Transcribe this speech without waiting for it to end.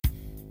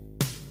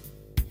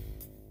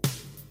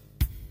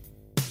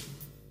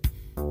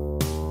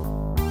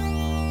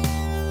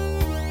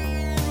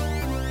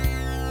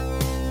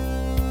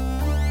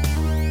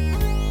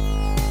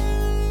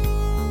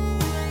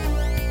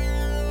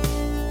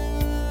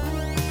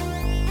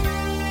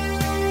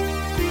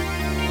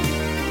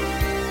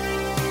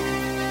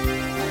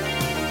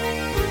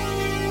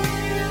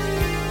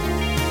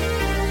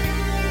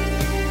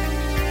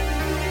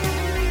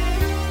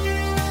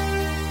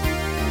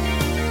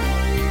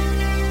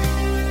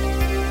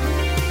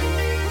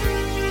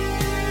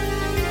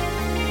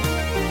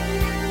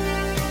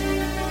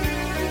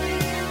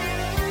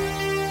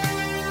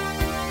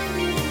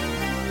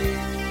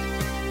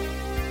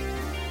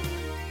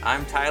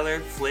Tyler,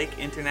 Flake,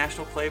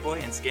 international playboy,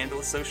 and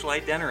scandalous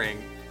socialite Dennering.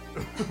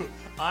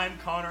 I'm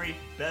Connery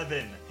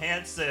Bevan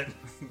Hansen.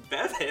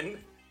 Bevan?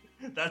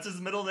 That's his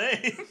middle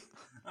name.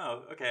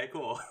 Oh, okay,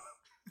 cool.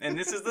 And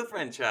this is The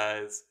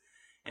Franchise.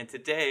 And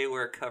today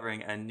we're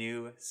covering a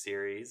new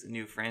series, a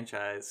new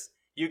franchise.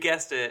 You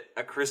guessed it,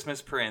 A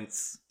Christmas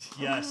Prince.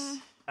 Yes.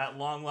 At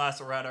long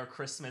last, we're at our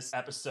Christmas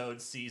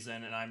episode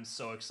season, and I'm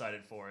so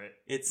excited for it.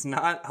 It's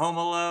not Home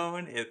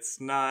Alone. It's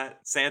not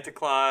Santa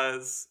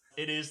Claus.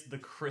 It is The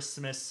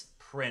Christmas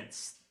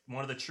Prince,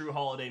 one of the true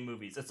holiday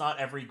movies. It's not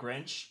every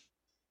Grinch.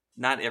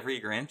 Not every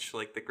Grinch,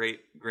 like the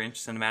Great Grinch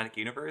Cinematic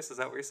Universe? Is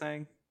that what you're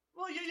saying?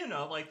 Well, you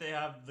know, like they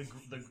have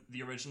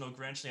the original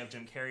Grinch, they have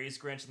Jim Carrey's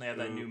Grinch, and they have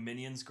that new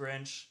Minions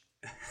Grinch.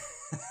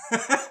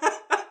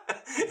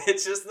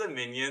 It's just the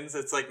Minions.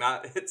 It's like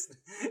not. It's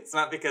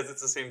not because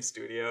it's the same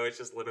studio. It's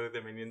just literally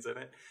the Minions in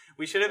it.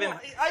 We should have been.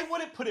 I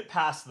wouldn't put it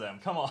past them.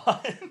 Come on.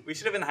 We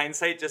should have, in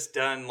hindsight, just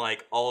done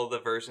like all of the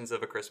versions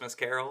of A Christmas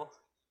Carol.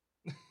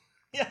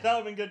 Yeah, that would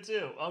have been good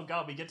too. Oh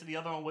god, we get to the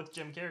other one with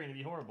Jim Carrey and it'd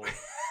be horrible.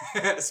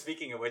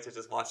 Speaking of which, I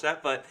just watched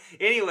that. But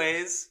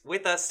anyways,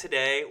 with us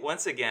today,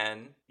 once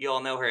again, you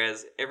all know her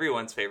as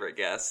everyone's favorite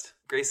guest,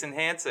 Gracen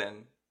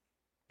Hansen.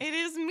 It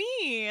is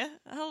me.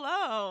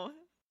 Hello.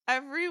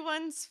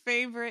 Everyone's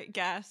favorite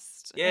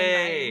guest.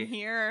 Yay! And I'm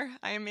here.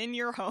 I am in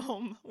your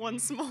home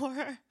once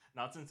more.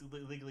 Not since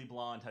Legally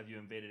Blonde have you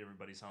invaded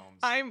everybody's homes.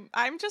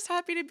 I'm just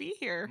happy to be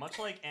here. Much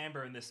like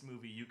Amber in this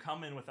movie, you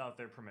come in without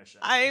their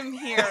permission. I'm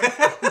here.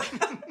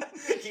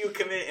 You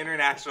commit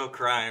international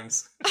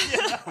crimes.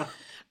 Yeah.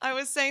 I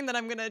was saying that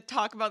I'm going to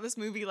talk about this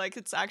movie like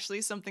it's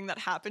actually something that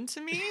happened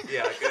to me.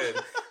 Yeah,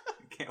 good.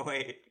 Can't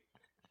wait.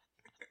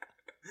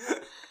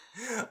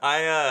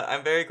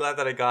 I'm very glad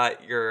that I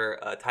got your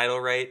title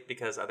right,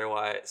 because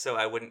otherwise, so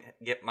I wouldn't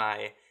get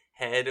my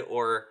head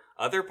or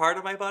other part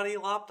of my body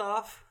lopped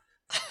off.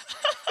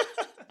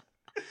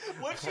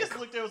 What she just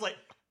looked at was like,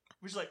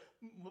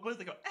 what does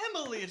they go?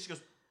 Emily, and she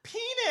goes,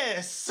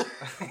 penis.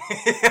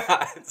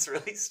 Yeah, it's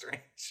really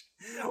strange.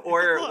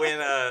 Or when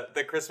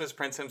the Christmas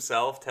Prince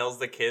himself tells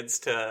the kids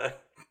to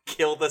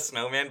kill the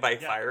snowman by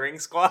firing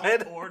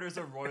squad. He orders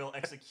a royal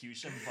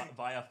execution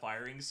via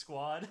firing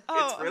squad.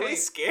 Oh, it's really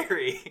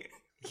scary.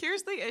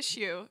 Here's the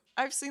issue.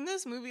 I've seen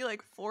this movie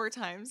like 4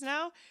 times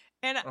now,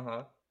 and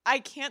I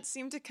can't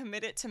seem to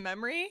commit it to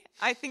memory.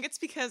 I think it's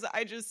because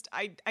I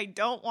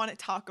don't want to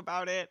talk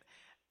about it.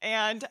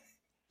 And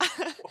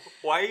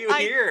why are you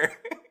here?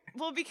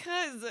 Well,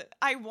 because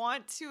I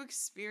want to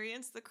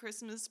experience the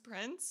Christmas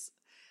Prince,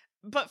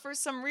 but for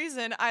some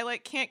reason I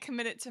can't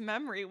commit it to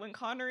memory. When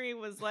Connery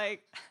was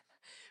like,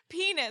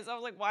 penis, I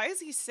was like, why is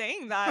he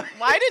saying that?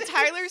 Why did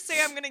Tyler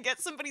say I'm gonna get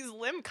somebody's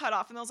limb cut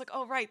off? And I was like,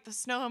 oh right, the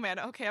snowman.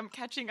 Okay, I'm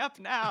catching up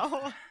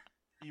now.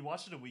 You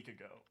watched it a week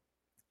ago.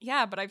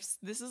 Yeah, but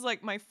this is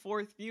like my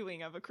 4th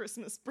viewing of A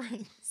Christmas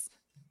Prince.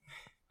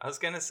 I was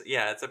gonna say,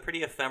 yeah, it's a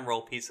pretty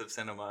ephemeral piece of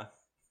cinema.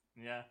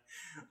 Yeah.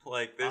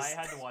 Like this. I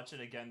had to watch it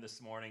again this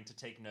morning to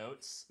take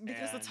notes.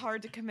 Because it's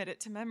hard to commit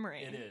it to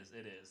memory. It is.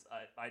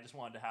 I just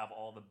wanted to have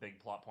all the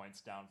big plot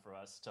points down for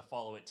us to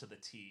follow it to the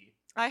T.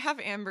 I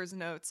have Amber's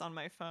notes on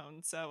my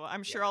phone, so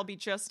I'm sure I'll be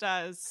just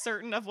as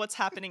certain of what's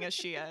happening as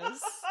she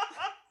is.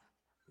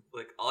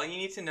 Look, all you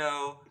need to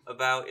know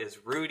about is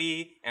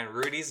Rudy and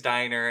Rudy's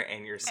Diner,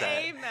 and you're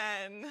set.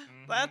 Amen.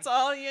 Mm-hmm. That's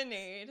all you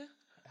need.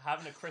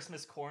 Having a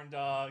Christmas corn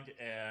dog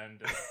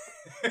and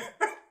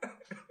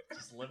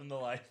just living the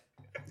life.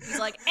 He's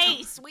like,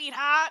 hey,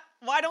 sweetheart,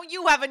 why don't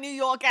you have a New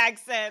York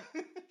accent?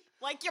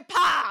 Like your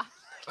pa.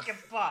 Like your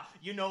pa.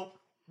 You know,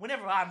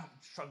 whenever I'm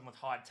struggling with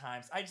hard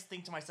times, I just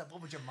think to myself,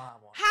 what would your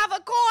mom want? Have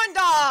a corn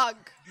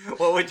dog.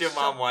 What would your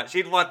mom want?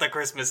 She'd want the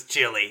Christmas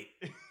chili.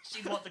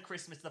 She'd want the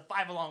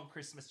 5-along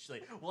Christmas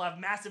chili. We'll have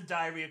massive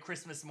diarrhea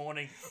Christmas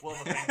morning. We'll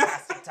have a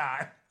fantastic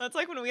time. That's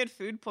like when we had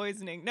food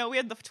poisoning. No, we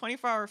had the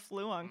 24-hour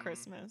flu on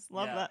Christmas.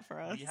 Love that for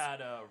us. We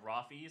had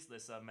Rafi's,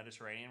 this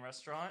Mediterranean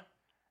restaurant.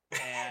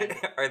 And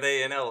are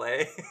they in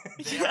LA?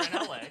 They are in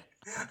LA.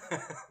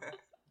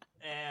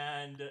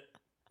 And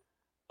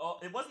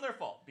it wasn't their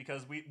fault,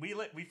 because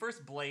we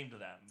first blamed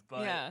them,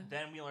 but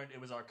then we learned it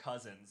was our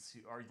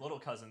little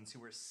cousins who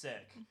were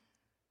sick.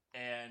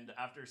 And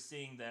after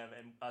seeing them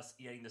and us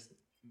eating this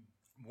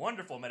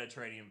wonderful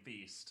Mediterranean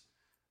feast,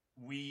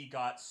 we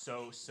got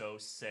so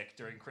sick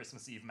during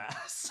Christmas Eve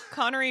Mass.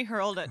 Connery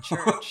hurled at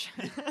church.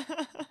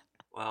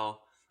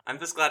 Well, I'm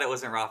just glad it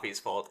wasn't Rafi's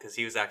fault, because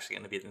he was actually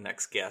going to be the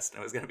next guest,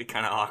 and it was going to be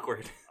kind of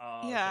awkward.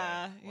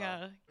 Yeah, okay.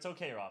 yeah. It's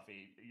okay,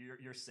 Rafi.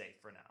 You're safe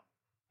for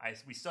now.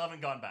 We still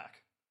haven't gone back.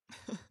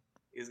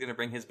 He was going to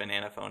bring his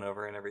banana phone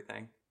over and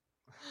everything.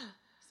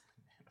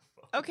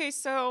 Okay,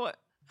 so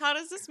how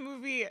does this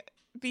movie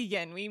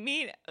begin? We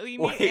meet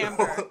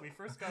Amber. We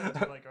first got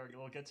into our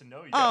little get to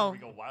know you. Oh. We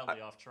go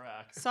wildly off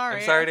track. Sorry.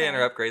 I'm sorry to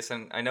interrupt,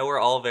 Gracen. I know we're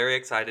all very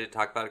excited to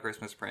talk about A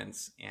Christmas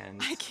Prince,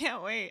 and I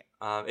can't wait.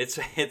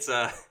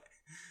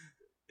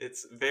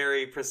 It's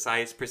very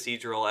precise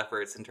procedural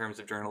efforts in terms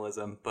of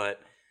journalism, but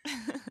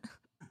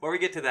Before we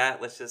get to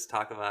that, let's just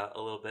talk about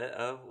a little bit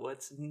of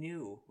what's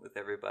new with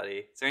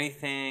everybody. Is there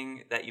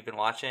anything that you've been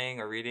watching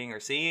or reading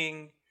or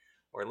seeing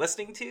or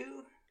listening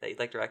to that you'd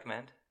like to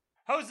recommend?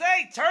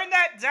 Jose, turn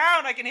that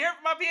down! I can hear it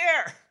from up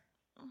here!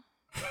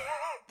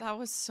 That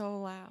was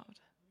so loud.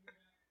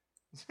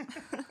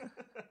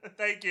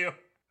 Thank you.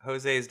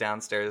 Jose's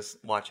downstairs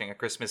watching A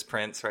Christmas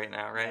Prince right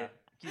now, right?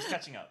 Yeah, he's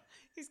catching up.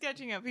 He's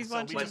catching up. He's so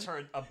watching. We just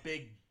heard a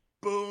big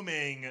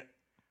booming.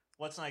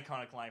 What's an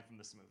iconic line from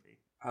this movie?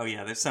 Oh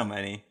yeah, there's so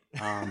many.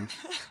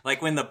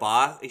 Like when the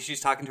boss, she's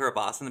talking to her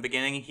boss in the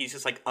beginning, he's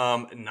just like,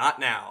 not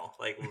now.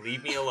 Like,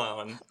 leave me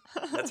alone.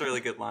 That's a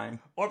really good line.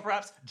 Or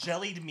perhaps,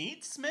 jellied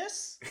meats,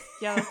 miss?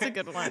 Yeah, that's a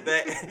good one.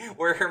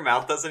 Where her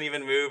mouth doesn't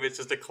even move, it's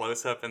just a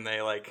close-up and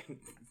they, like,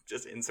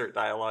 just insert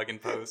dialogue in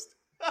post.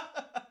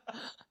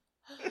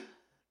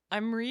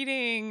 I'm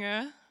reading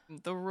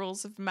The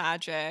Rules of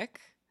Magic,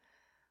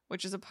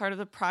 which is a part of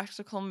the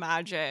Practical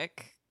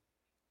Magic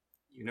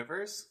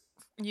universe.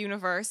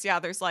 Yeah,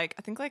 there's I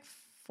think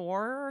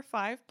 4 or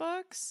 5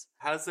 books.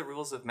 How's The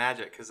Rules of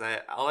Magic? Because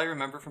all I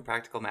remember from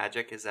Practical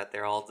Magic is that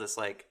they're all just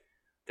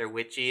they're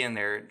witchy and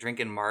they're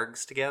drinking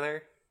margs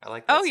together. I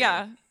like that. Oh,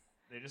 yeah.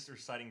 They're just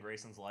reciting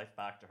Gracen's life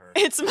back to her.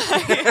 It's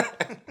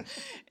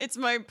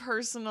my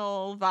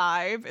personal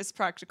vibe. It's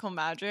Practical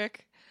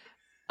Magic.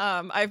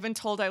 I've been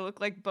told I look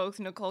like both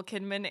Nicole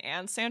Kidman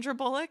and Sandra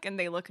Bullock, and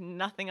they look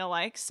nothing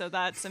alike, so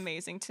that's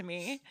amazing to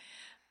me.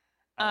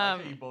 I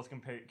like how you both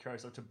compare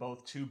yourself to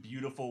both two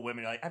beautiful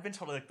women. I've been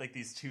told I look like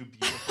these two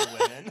beautiful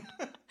women.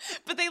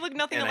 But they look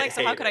nothing alike,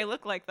 so how could I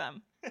look like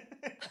them?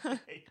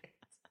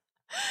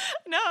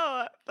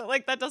 No,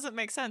 but that doesn't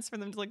make sense for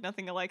them to look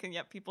nothing alike, and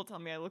yet people tell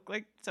me I look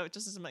like, so it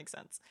just doesn't make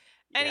sense.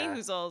 Yeah. Any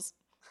hoozles.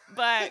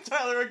 But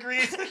Tyler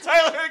agrees.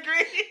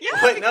 Yeah,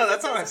 but no,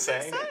 that's not what I'm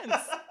saying.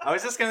 I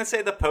was just gonna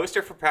say the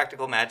poster for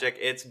Practical Magic.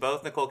 It's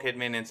both Nicole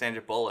Kidman and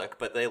Sandra Bullock,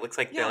 but it looks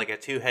like they're like a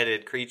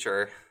two-headed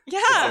creature.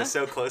 Yeah, they're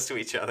so close to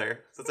each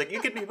other. So it's like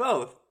you could be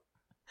both.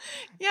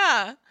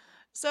 Yeah,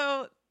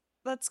 so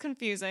that's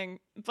confusing.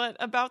 But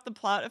about the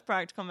plot of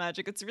Practical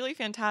Magic, it's really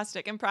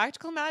fantastic. And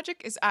Practical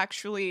Magic is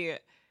actually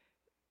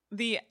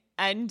the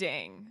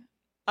ending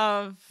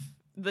of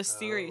the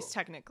series,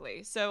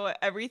 technically. So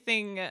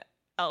everything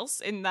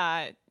else in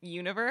that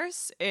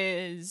universe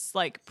is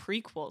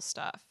prequel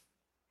stuff.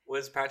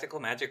 Was Practical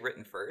Magic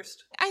written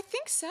first? I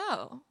think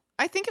so.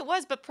 I think it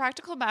was, but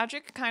Practical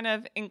Magic kind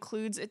of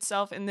includes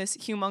itself in this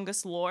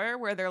humongous lore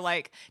where they're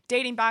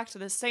dating back to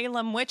the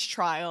Salem witch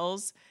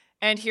trials,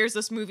 and here's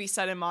this movie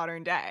set in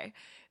modern day.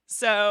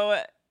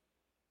 So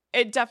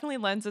it definitely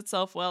lends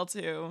itself well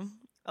to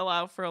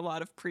allow for a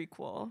lot of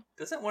prequel.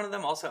 Doesn't one of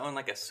them also own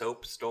a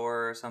soap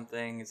store or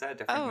something? Is that a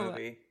different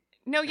movie?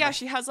 No, yeah,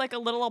 she has a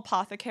little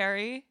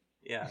apothecary.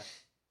 Yeah.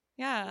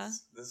 Yeah.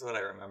 This is what I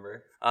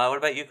remember. What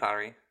about you,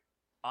 Connery?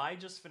 I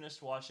just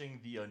finished watching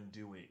The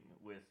Undoing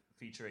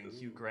featuring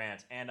Hugh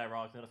Grant and,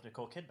 ironically enough,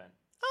 Nicole Kidman.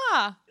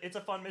 Ah. It's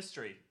a fun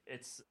mystery.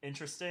 It's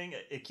interesting.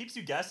 It keeps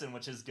you guessing,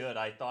 which is good.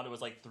 I thought it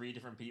was 3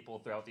 different people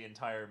throughout the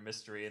entire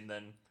mystery, and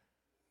then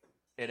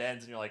it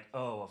ends and you're like,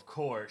 oh, of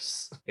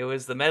course. It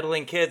was the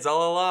meddling kids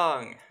all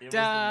along.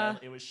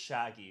 It was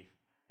Shaggy.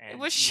 And it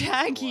was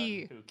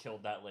Shaggy who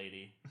killed that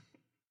lady.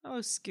 Oh,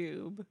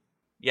 Scoob.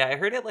 Yeah, I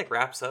heard it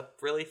wraps up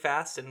really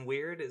fast and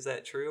weird. Is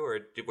that true,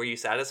 or were you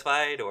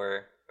satisfied,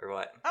 or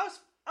what?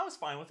 I was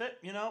fine with it.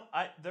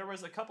 There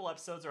was a couple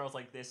episodes where I was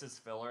like, this is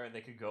filler, and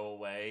they could go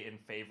away in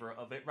favor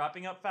of it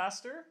wrapping up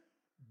faster.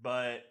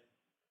 But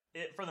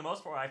for the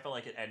most part, I felt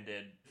like it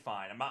ended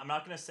fine. I'm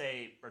not going to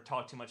say or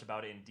talk too much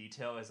about it in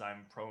detail, as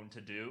I'm prone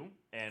to do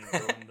and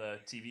ruin the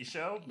TV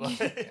show.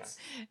 But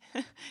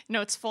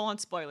no, it's full on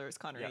spoilers,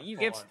 Connery. Yeah, you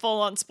give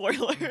full on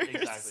spoilers.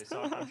 Exactly.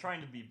 So I'm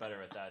trying to be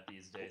better at that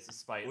these days,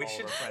 despite all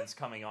of our friends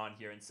coming on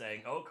here and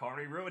saying, "Oh,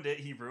 Connery ruined it.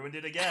 He ruined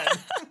it again."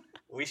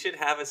 We should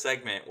have a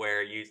segment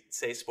where you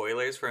say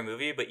spoilers for a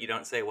movie, but you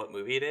don't say what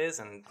movie it is,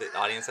 and the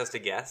audience has to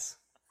guess.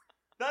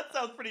 That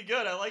sounds pretty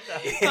good. I like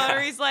that. Yeah.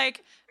 Connery's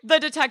the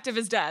detective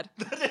is dead.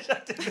 The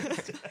detective is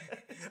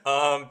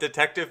dead.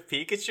 Detective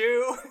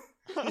Pikachu?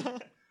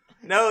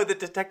 No, the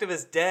detective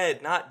is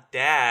dead, not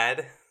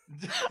dad.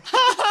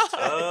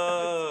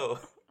 Oh.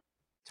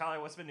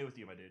 Tyler, what's been new with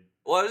you, my dude?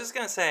 Well, I was just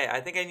going to say,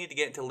 I think I need to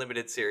get into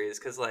limited series,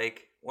 because,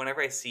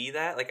 whenever I see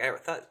that, I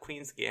thought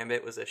Queen's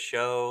Gambit was a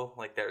show,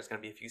 there was going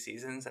to be a few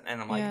seasons,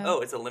 and I'm like, oh,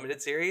 it's a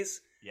limited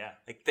series? Yeah.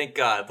 Thank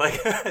God. I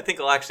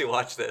think I'll actually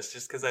watch this,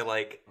 just because I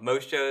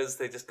most shows,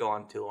 they just go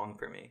on too long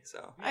for me,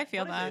 so. I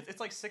feel that.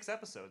 It's 6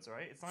 episodes,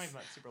 right? It's not even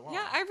that super long.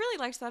 Yeah, I really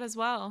liked that as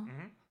well.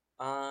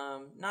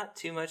 Mm-hmm. Not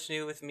too much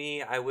new with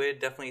me. I would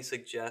definitely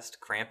suggest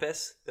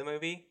Krampus, the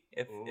movie,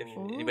 if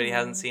anybody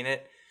hasn't seen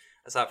it.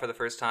 I saw it for the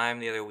first time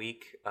the other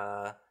week.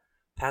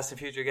 Past and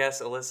future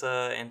guest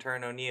Alyssa and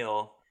Taryn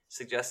O'Neill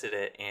suggested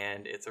it,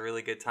 and it's a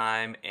really good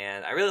time.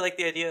 And I really like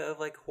the idea of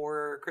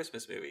horror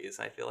Christmas movies.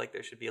 I feel like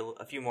there should be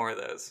a few more of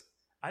those.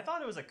 I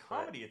thought it was a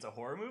comedy. It's a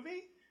horror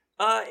movie?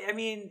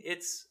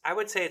 I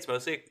would say it's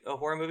mostly a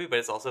horror movie, but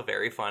it's also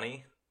very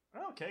funny.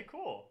 Okay,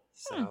 cool.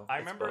 So I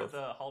remember both.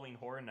 the Halloween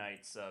Horror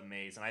Nights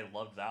maze, and I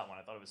loved that one.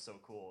 I thought it was so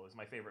cool. It was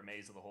my favorite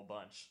maze of the whole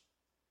bunch.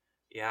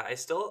 Yeah, I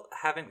still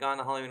haven't gone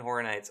to Halloween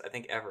Horror Nights, I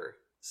think, ever.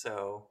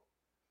 So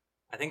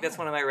I think that's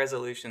one of my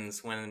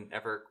resolutions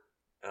whenever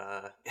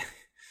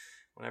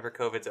whenever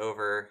COVID's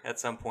over. At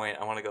some point,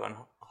 I want to go on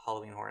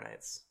Halloween Horror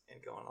Nights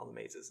and go on all the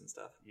mazes and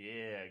stuff.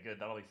 Yeah, good.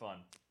 That'll be fun.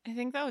 I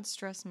think that would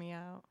stress me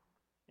out.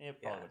 It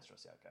probably would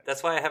stress you out, guys.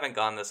 That's why I haven't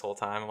gone this whole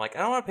time. I'm like, I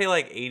don't want to pay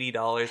like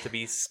 $80 to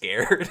be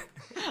scared.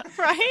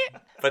 Right?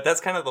 But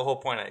that's kind of the whole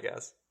point, I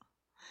guess.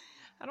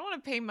 I don't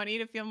want to pay money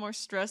to feel more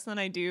stressed than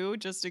I do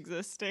just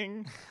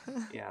existing.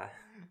 Yeah.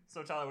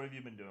 So, Tyler, what have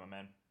you been doing,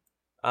 man?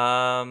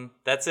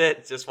 That's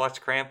it. Just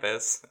watch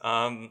Krampus.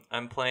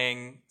 I'm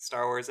playing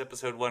Star Wars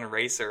Episode 1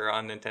 Racer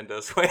on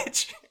Nintendo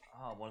Switch.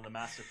 Oh, one of the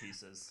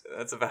masterpieces.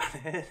 That's about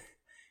it.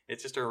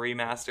 It's just a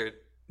remastered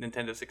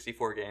Nintendo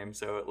 64 game,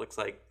 so it looks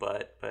like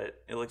but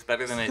it looks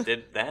better than it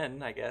did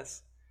then, I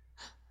guess.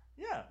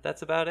 Yeah.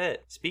 That's about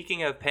it.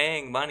 Speaking of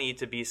paying money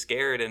to be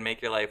scared and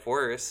make your life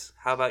worse,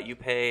 how about you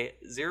pay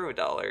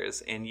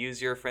 $0 and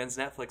use your friend's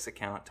Netflix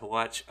account to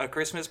watch A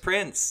Christmas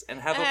Prince and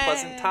have a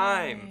pleasant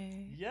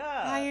time?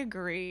 Yeah. I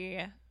agree.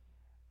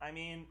 I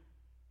mean,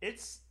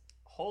 it's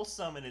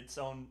wholesome in its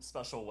own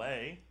special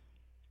way,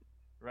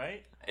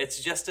 right?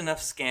 It's just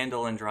enough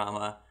scandal and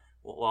drama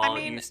while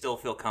you still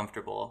feel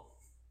comfortable.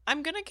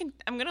 I'm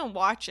gonna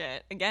watch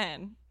it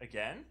again.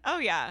 Again? Oh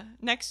yeah,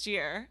 next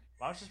year.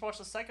 Why don't you just watch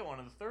the second one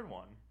and the third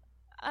one?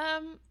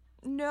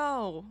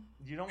 No.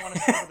 You don't want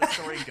to see where the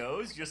story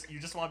goes? You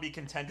just want to be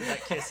content with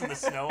that kiss in the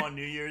snow on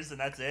New Year's and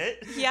that's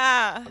it?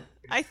 Yeah,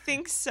 I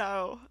think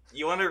so.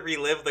 You want to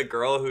relive the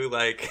girl who,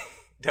 like,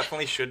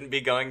 definitely shouldn't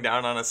be going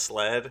down on a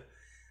sled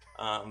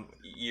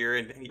year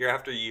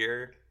after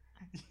year?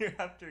 Year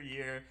after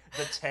year.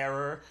 The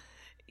terror.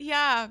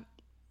 Yeah.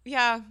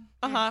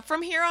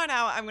 From here on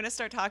out, I'm going to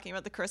start talking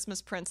about the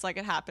Christmas Prince like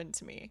it happened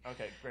to me.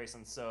 Okay,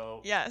 Gracen,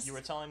 so yes. You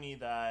were telling me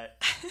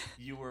that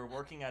you were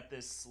working at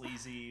this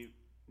sleazy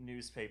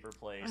newspaper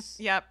place.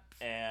 Yep.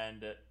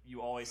 And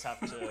you always have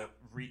to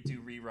do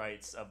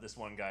rewrites of this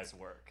one guy's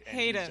work. And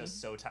Hate he's him.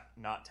 just so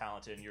not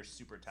talented, and you're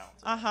super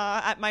talented.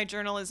 At my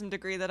journalism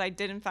degree that I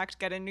did in fact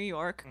get in New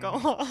York. Go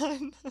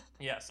on.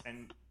 Yes,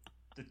 and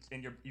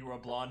you were a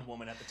blonde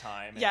woman at the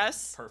time. And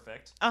yes.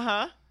 Perfect.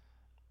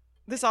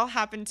 This all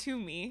happened to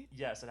me.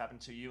 Yes, it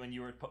happened to you, and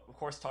you were, of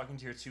course, talking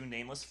to your two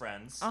nameless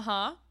friends.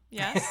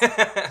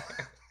 Yes.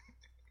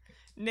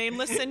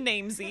 Nameless and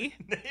namesy.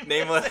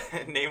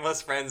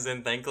 Nameless friends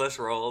in thankless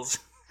roles.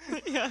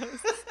 Yes.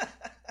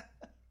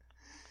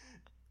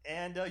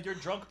 And your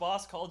drunk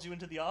boss called you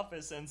into the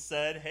office and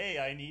said, "Hey,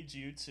 I need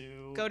you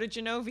to go to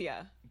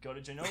Genovia.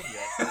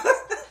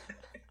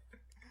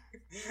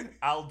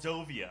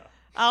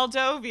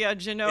 Aldovia,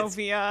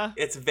 Genovia.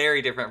 It's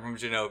very different from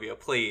Genovia,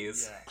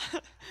 please. Yeah.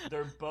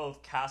 They're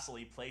both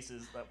castle-y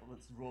places that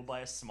was ruled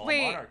by a small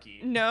monarchy.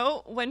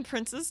 No, when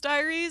Princess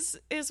Diaries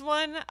is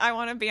one, I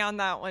want to be on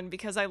that one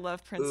because I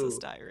love Princess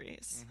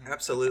Diaries. Mm-hmm.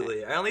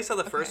 Absolutely. Okay. I only saw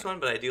the first one,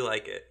 but I do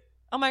like it.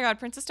 Oh my god,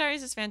 Princess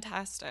Diaries is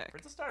fantastic.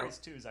 Princess Diaries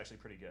 2 is actually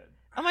pretty good.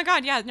 Oh my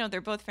god, yeah, no,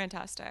 they're both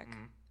fantastic.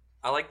 Mm-hmm.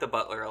 I like the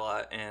butler a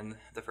lot in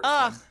the first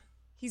one.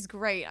 He's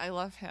great. I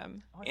love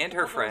him. And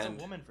her friend.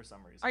 Was a woman for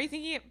some reason. Are you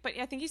thinking? But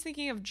I think he's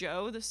thinking of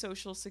Joe, the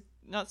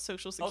not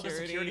social security. Oh, the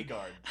security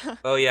guard.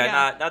 Oh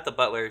yeah, not the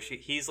butler.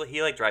 He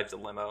like drives a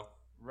limo.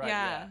 Right.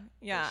 Yeah.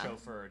 The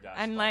chauffeur.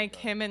 And like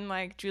him and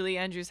like Julie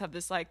Andrews have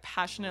this like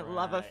passionate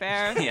love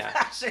affair. Yeah.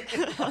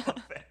 Passionate love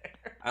affair.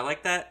 I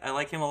like that. I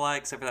like him a lot,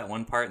 except for that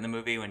one part in the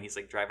movie when he's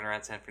like driving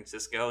around San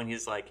Francisco and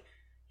he's like,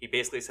 he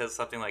basically says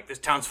something like, "This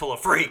town's full of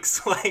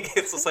freaks." Like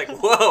it's just like,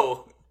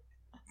 whoa,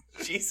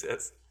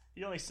 Jesus.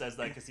 He only says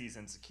that because he's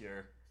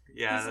insecure.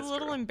 Yeah, he's a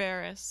little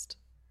embarrassed.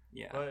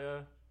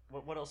 Yeah.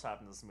 But what else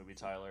happened in this movie,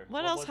 Tyler?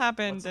 What else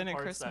happened in A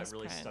parts Christmas that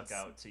really Prince? stuck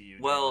out to you?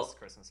 Well, this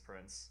Christmas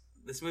Prince.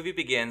 This movie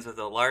begins with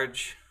a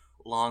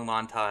long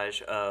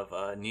montage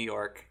of New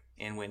York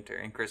in winter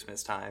and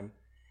Christmas time.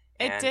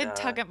 It did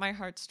tug at my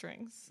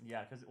heartstrings.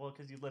 Yeah,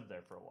 because you lived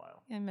there for a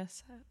while. I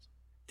miss it.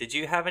 Did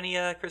you have any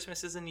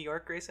Christmases in New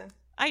York, Gracen?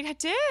 I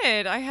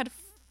did. I had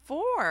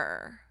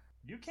 4.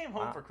 You came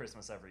home for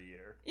Christmas every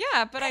year.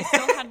 Yeah, but I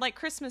still had like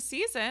Christmas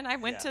season. I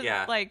went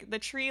to like the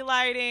tree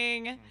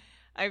lighting.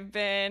 I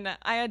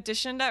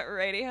auditioned at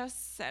Radio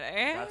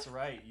City. That's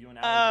right. You and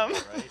Allie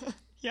did that, right?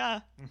 Yeah.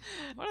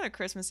 What other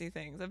Christmassy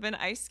things? I've been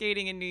ice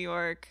skating in New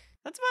York.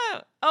 That's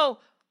about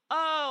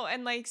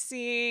and like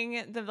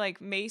seeing the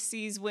like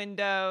Macy's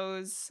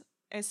windows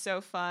is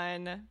so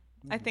fun.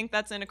 I think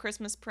that's in A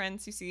Christmas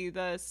Prince. You see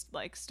the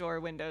like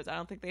store windows. I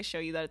don't think they show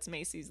you that it's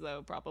Macy's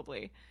though,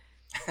 probably.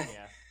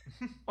 Yeah.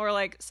 Or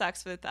like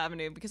Saks Fifth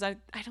Avenue, because I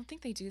don't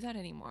think they do that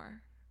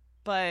anymore.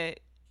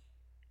 But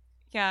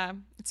yeah,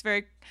 it's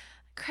very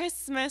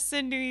Christmas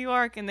in New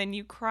York, and then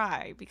you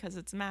cry because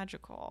it's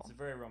magical. It's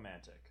very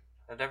romantic.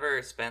 I've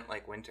never spent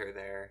like winter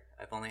there.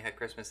 I've only had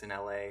Christmas in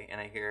LA, and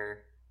I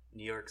hear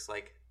New York's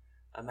like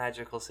a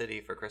magical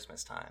city for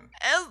Christmas time.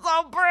 It's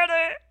so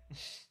pretty.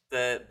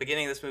 The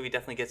beginning of this movie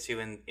definitely gets you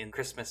in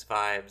Christmas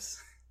vibes.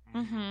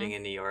 being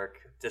in New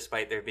York,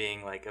 despite there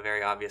being like a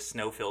very obvious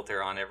snow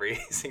filter on every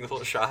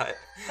single shot.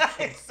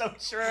 It's so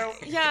true.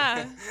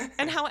 Yeah.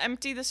 And how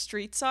empty the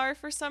streets are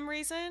for some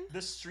reason.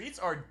 The streets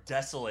are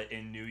desolate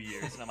in New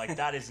Year's, and I'm like,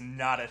 that is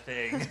not a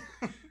thing.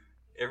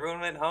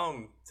 Everyone went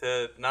home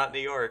to not New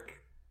York.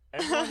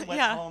 Everyone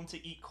went home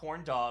to eat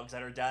corn dogs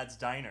at her dad's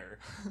diner.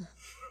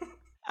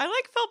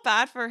 I felt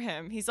bad for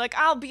him. He's like,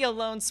 I'll be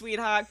alone,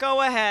 sweetheart.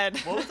 Go ahead.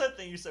 What was that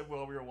thing you said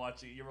while we were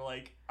watching? You were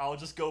like, I'll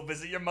just go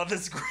visit your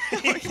mother's grave.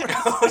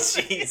 Oh,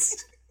 jeez.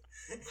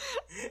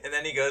 And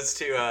then he goes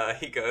to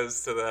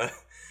the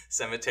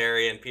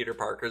cemetery, and Peter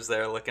Parker's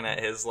there looking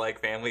at his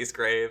family's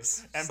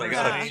graves. And Bruce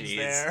Wayne's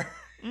there.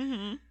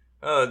 Mm-hmm.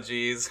 Oh,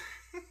 jeez.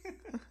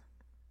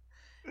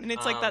 And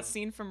it's like that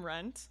scene from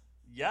Rent.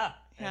 Yeah.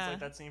 It's like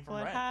that scene from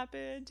Rent. What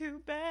happened to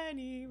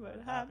Benny?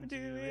 What happened to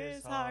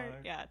his heart?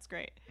 Yeah, it's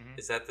great. Mm-hmm.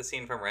 Is that the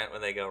scene from Rent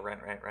when they go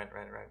rent?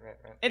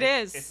 It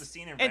is. It's the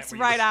scene in Rent. It's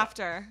right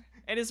after.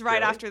 It is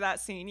right after that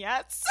scene.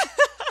 Yes.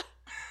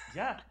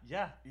 Yeah,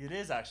 it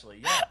is actually.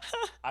 Yeah,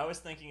 I was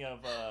thinking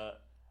of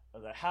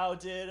the "How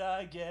did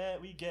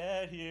we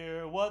get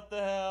here? What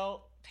the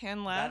hell?"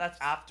 Pan left. That's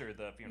after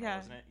the funeral,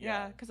 isn't it?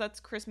 Yeah, because that's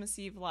Christmas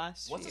Eve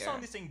last year. What's the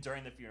song they sing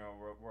during the funeral?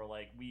 Where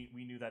we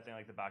knew that thing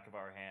like the back of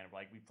our hand.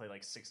 We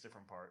played 6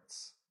 different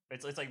parts.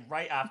 It's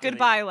right after.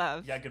 Goodbye,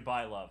 Love. Yeah,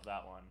 Goodbye, Love.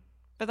 That one.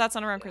 But that's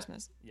on around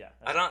Christmas. Yeah.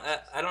 I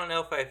don't know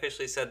if I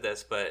officially said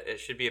this, but it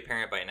should be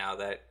apparent by now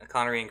that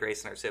Connery and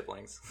Gracen are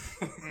siblings.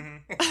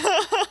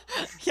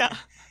 Yeah.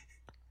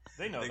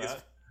 They know that.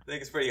 I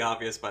think it's pretty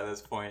obvious by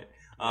this point.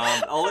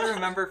 All I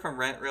remember from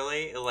Rent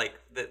really,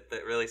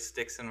 that really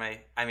sticks in my...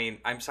 I mean,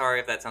 I'm sorry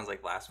if that sounds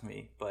like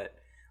blasphemy, but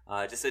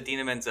just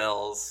Idina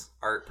Menzel's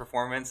art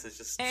performance is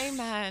just...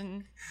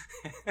 Amen.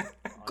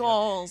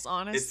 Goals,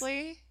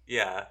 honestly.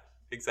 Yeah,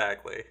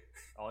 exactly.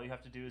 All you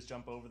have to do is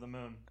jump over the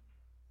moon.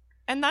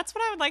 And that's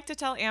what I would like to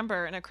tell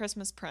Amber in A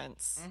Christmas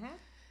Prince.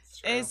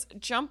 Mm-hmm. Is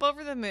jump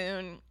over the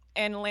moon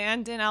and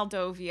land in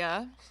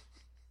Aldovia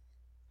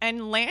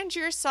and land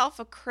yourself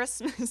a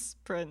Christmas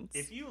prince.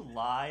 If you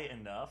lie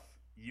enough,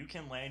 you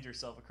can land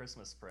yourself a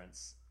Christmas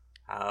prince.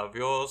 Have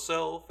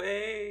yourself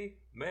a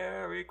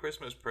Merry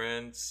Christmas,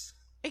 Prince.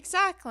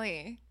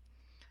 Exactly.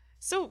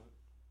 So,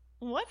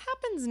 what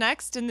happens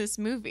next in this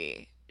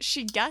movie?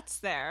 She gets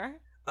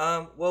there.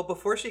 Well,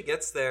 before she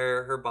gets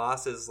there, her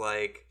boss is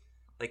like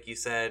you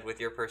said, with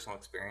your personal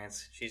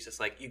experience, she's just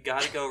like, you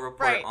gotta go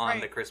report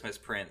on the Christmas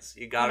Prince.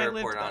 You gotta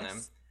report on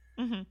him.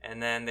 Mm-hmm.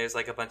 And then there's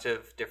a bunch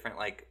of different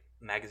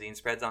magazine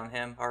spreads on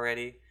him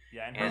already.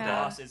 Yeah, and her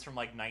boss is from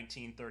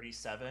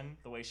 1937,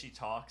 the way she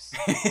talks.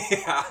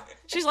 Yeah.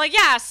 She's like,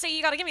 yeah, see,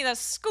 you gotta give me the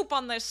scoop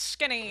on this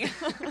skinny.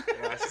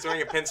 Yeah, she's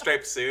wearing a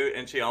pinstripe suit,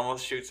 and she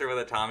almost shoots her with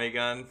a Tommy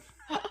gun.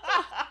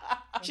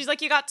 She's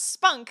like, you got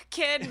spunk,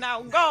 kid,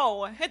 now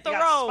go, hit the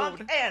road.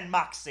 Spunk and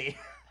Moxie.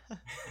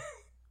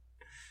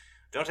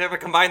 Don't ever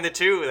combine the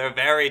two, they're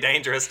very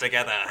dangerous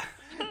together.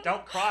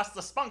 Don't cross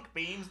the spunk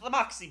beams, the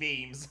Moxie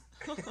beams.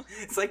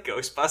 It's like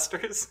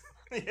Ghostbusters.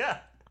 Yeah.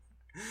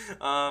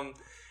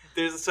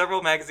 There's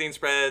several magazine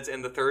spreads,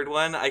 and the third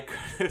one I could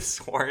have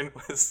sworn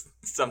was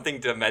something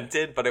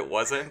demented, but it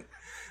wasn't.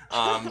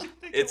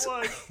 It's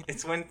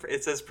when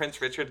it says Prince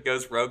Richard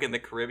goes rogue in the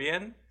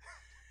Caribbean,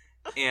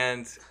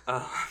 and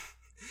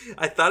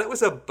I thought it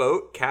was a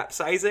boat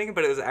capsizing,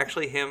 but it was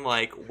actually him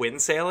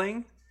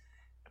windsailing.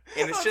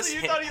 And it's just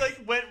you thought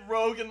he went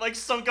rogue and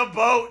sunk a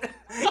boat.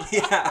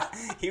 Yeah,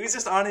 he was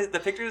just on it. The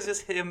picture is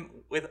just him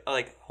with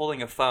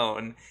holding a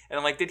phone, and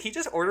I'm like, did he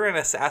just order an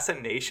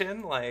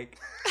assassination?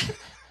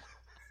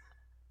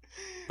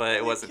 But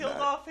it wasn't. He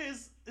killed off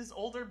his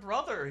older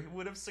brother who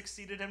would have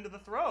succeeded him to the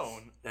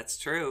throne. That's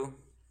true.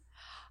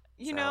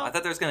 You know, I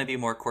thought there was going to be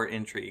more court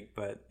intrigue,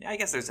 but I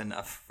guess there's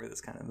enough for this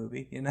kind of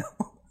movie.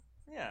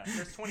 Yeah,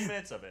 there's 20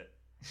 minutes of it.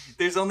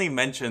 There's only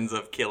mentions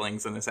of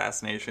killings and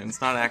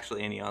assassinations, not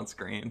actually any on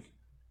screen.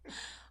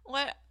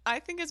 What I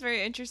think is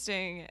very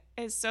interesting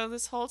is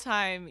this whole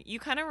time you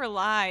kind of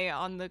rely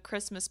on the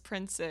Christmas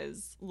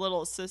Prince's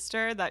little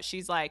sister that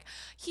she's like,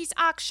 he's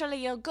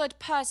actually a good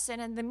person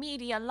and the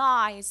media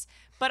lies.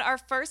 But our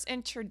first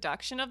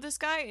introduction of this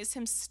guy is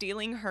him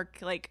stealing her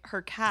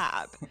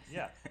cab.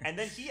 Yeah, and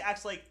then he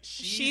acts like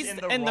she's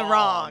in the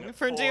wrong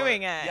for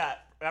doing it. Yeah,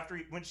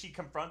 when she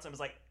confronts him, it's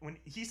like when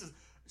he says,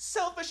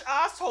 selfish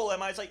asshole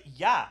am I? It's like,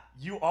 yeah,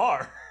 you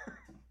are.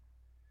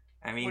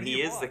 I mean,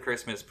 he is the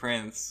Christmas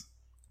Prince.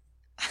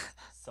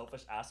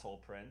 Selfish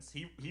asshole prince.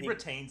 He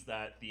retains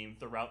that theme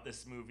throughout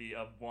this movie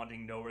of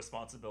wanting no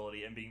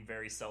responsibility and being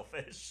very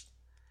selfish.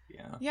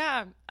 Yeah.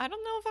 Yeah, I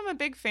don't know if I'm a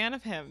big fan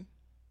of him.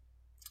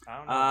 I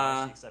don't know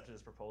why she accepted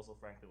his proposal,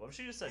 frankly. What if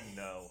she just said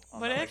no?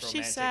 What if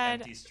she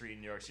said, empty street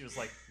in New York? She was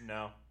like,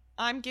 no.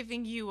 I'm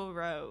giving you a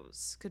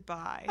rose.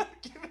 Goodbye. I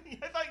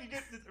thought you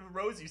get a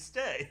rose, you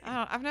stay.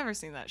 I've never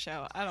seen that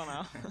show. I don't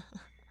know.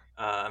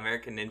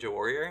 American Ninja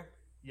Warrior?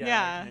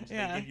 Yeah.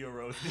 They give you a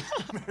rose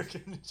in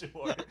American Ninja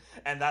Warrior.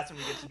 And that's when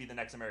you get to be the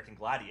next American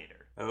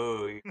Gladiator.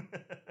 Oh.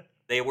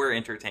 They were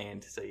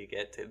entertained, so you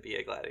get to be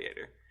a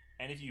gladiator.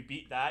 And if you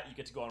beat that, you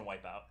get to go on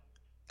Wipeout.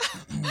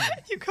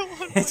 You go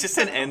on. It's just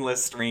an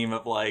endless stream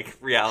of like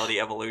reality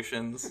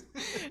evolutions.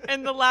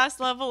 And the last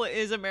level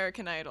is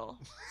American Idol.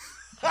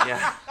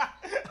 Yeah.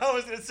 I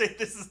was gonna say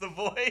This Is the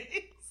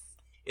Voice.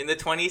 In the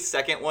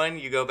 22nd one,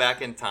 you go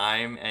back in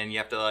time and you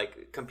have to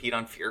like compete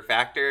on Fear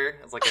Factor.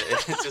 It's like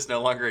it just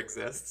no longer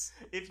exists.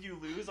 If you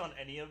lose on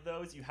any of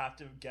those, you have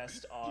to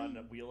guest on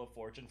Wheel of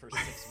Fortune for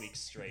 6 weeks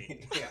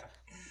straight. Yeah.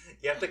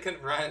 You have to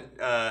confront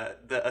a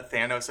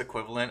Thanos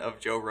equivalent of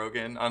Joe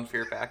Rogan on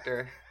Fear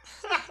Factor.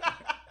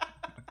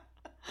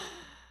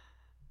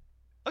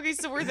 Okay,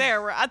 so we're there.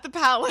 We're at the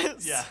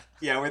palace. Yeah.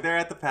 Yeah, we're there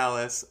at the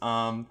palace.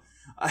 I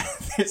know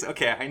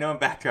I'm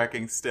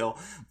backtracking still,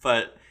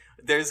 but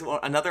there's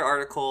another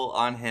article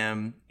on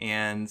him,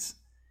 and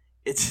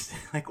it's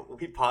like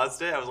we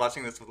paused it. I was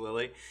watching this with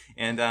Lily,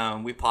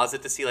 and we paused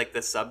it to see like the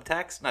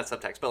subtext, not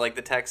subtext, but like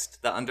the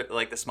text,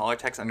 the smaller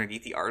text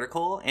underneath the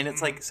article, and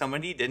it's like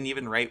somebody didn't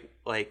even write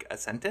like a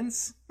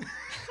sentence.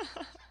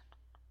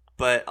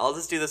 But I'll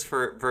just do this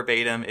for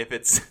verbatim. If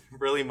it's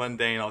really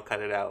mundane, I'll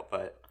cut it out.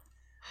 But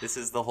this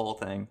is the whole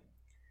thing.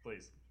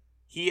 Please.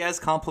 He as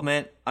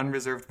compliment,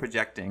 unreserved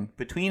projecting.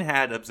 Between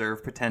had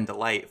observe, pretend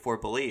delight, for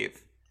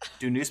believe.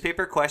 Do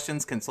newspaper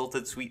questions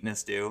consulted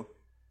sweetness do?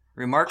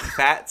 Remark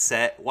fat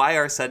set, why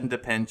our sudden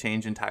depend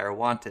change entire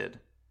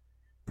wanted?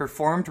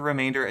 Performed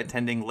remainder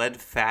attending led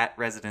fat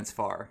residence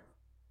far.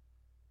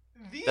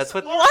 That's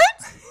what.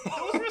 What?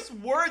 Those are just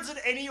words in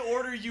any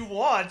order you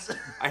want.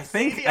 I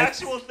think the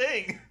actual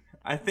thing.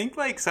 I think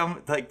like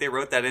they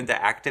wrote that in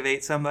to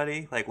activate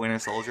somebody, like Winter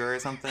Soldier or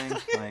something.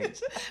 Like,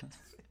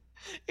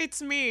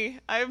 it's me.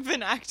 I've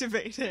been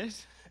activated.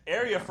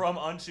 Area from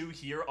unto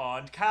here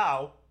on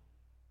cow.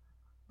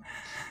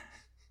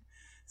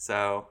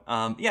 So,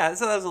 so that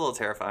was a little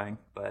terrifying.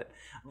 But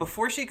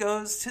before she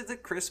goes to the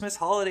Christmas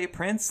holiday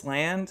prince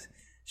land,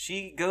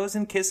 she goes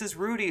and kisses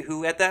Rudy,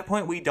 who at that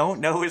point we don't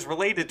know is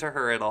related to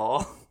her at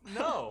all.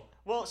 No.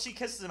 Well, she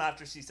kisses him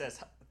after she says,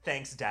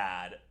 "Thanks,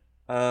 Dad."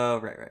 Oh,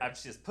 right.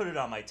 After she just put it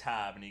on my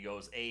tab, and he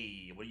goes,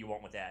 "Hey, what do you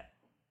want with that?"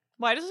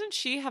 Why doesn't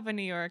she have a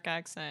New York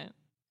accent?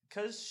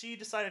 Because she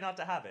decided not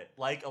to have it.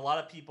 Like a lot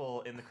of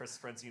people in the Christmas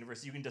Prince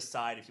universe, you can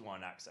decide if you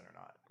want an accent or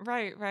not.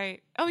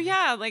 Right. Oh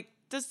yeah, like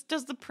does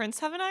the prince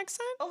have an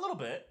accent? A little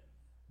bit.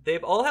 They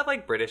all have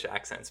like British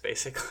accents,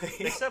 basically.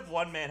 Except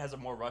one man has a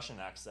more Russian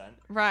accent.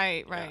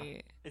 Right.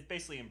 Yeah. It's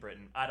basically in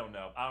Britain. I don't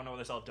know where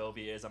this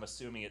Aldovia is. I'm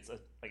assuming it's a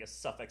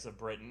suffix of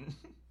Britain.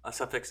 A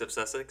suffix of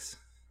Sussex.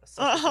 A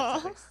suffix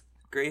of Sussex.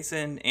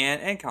 Gracen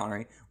and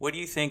Connery, what do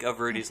you think of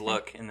Rudy's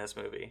look in this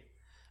movie?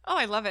 Oh,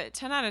 I love it.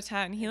 10 out of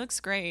 10. He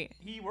looks great.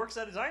 He works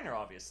at a diner,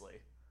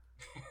 obviously.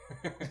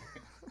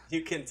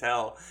 You can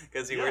tell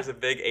because he wears a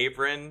big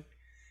apron.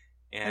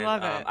 And, I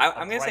love it.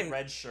 I'm gonna say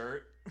red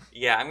shirt.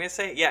 Yeah, I'm gonna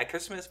say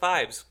Christmas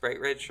vibes. Bright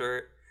red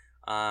shirt.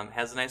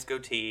 Has a nice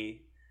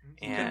goatee.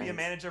 He could be a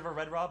manager of a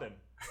Red Robin.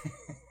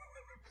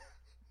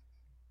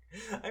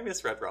 I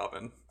miss Red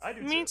Robin. I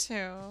do. Me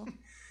too.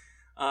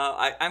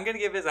 I'm gonna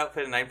give his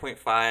outfit a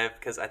 9.5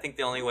 because I think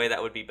the only way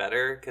that would be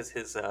better because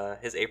his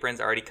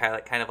apron's already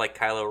kind of like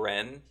Kylo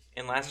Ren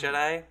in Last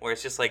Jedi, where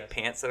it's just like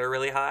pants that are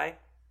really high.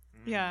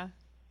 Yeah.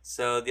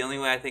 So the only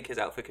way I think his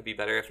outfit could be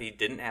better if he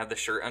didn't have the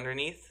shirt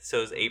underneath, so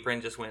his apron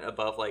just went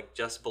above like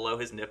just below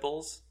his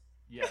nipples.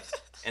 Yes.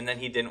 And then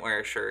he didn't wear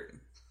a shirt.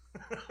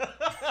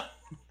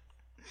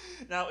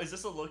 Now, is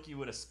this a look you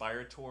would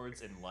aspire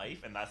towards in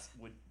life? And that's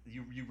would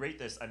you rate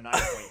this a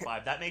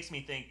 9.5? That makes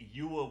me think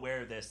you will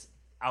wear this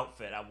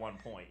outfit at one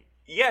point.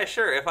 Yeah,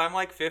 sure. If I'm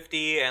like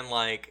 50 and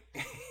like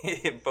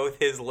both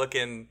his look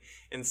in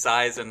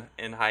size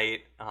and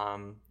height,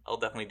 I'll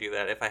definitely do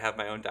that if I have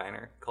my own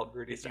diner called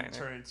Rudy's Diner.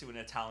 Turn into an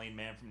Italian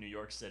man from New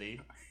York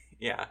City.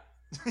 Yeah.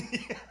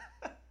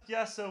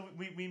 Yeah, so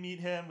we meet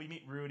him. We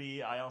meet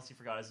Rudy. I honestly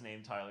forgot his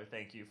name, Tyler.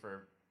 Thank you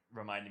for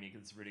reminding me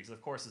because it's Rudy. Because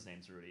of course his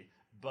name's Rudy.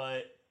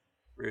 But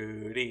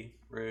Rudy.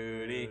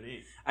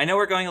 I know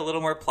we're going a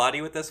little more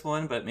plotty with this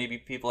one, but maybe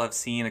people have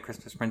seen A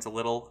Christmas Prince a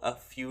little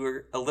less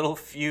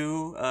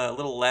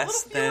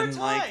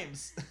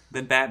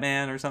than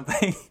Batman or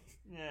something.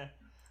 Yeah,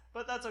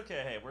 but that's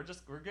okay. Hey,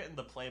 we're getting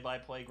the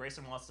play-by-play.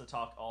 Gracen wants to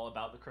talk all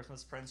about The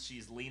Christmas Prince.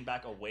 She's leaned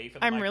back away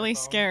from the I'm microphone. really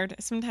scared.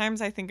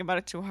 Sometimes I think about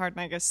it too hard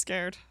and I get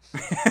scared.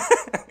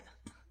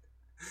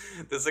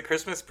 Does The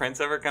Christmas Prince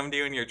ever come to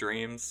you in your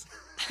dreams?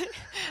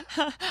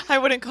 I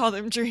wouldn't call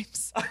them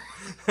dreams.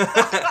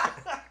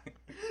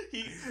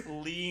 He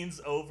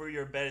leans over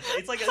your bed.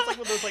 It's like one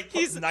of those like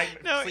he's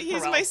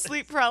my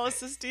sleep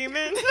paralysis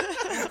demon.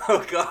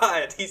 Oh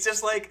God, he's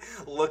just like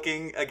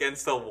looking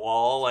against the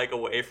wall, like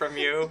away from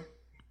you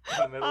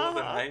in the middle of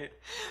the night.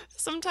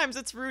 Sometimes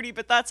it's Rudy,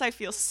 but that's I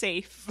feel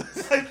safe.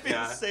 I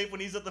feel safe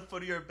when he's at the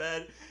foot of your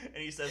bed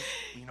and he says,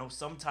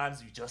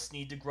 sometimes you just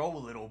need to grow a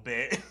little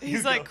bit.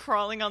 He's like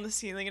crawling on the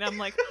ceiling and I'm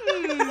like,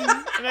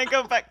 and I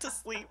go back to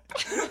sleep.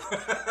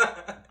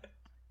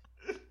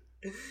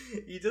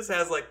 He just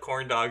has like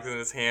corn dogs in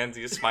his hands.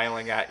 He's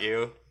smiling at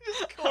you.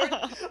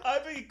 I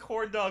think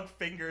corn dog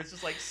fingers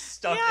just like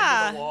stuck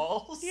into the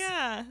walls.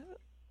 Yeah,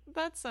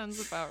 that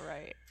sounds about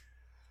right.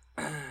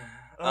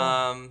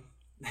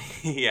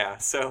 Yeah,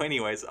 so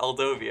anyways,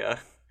 Aldovia.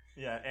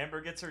 Yeah,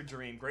 Amber gets her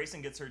dream.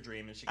 Gracen gets her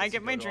dream, and she I gets get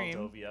to my go to dream.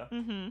 Aldovia.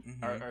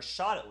 Mm-hmm. Or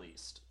shot, at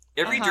least.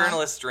 Every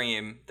journalist's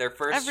dream, their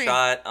first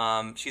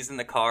shot, she's in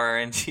the car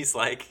and she's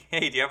like,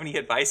 hey, do you have any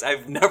advice?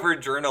 I've never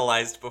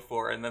journalized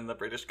before. And then the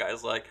British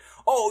guy's like,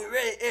 oh,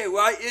 hey,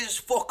 right, it's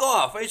fuck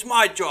off. It's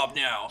my job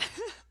now.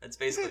 That's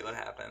basically what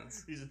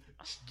happens. He's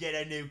get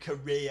a new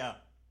career.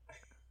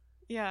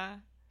 Yeah.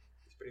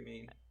 It's pretty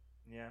mean.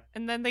 Yeah.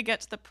 And then they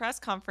get to the press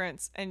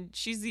conference and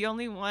she's the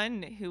only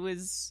one who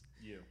is...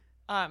 You.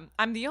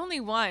 I'm the only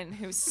one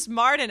who's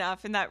smart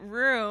enough in that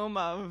room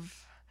of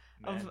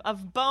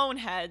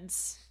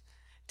boneheads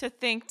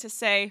to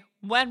say,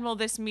 when will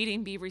this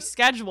meeting be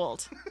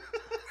rescheduled?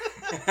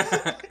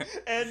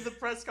 And the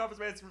press conference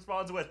man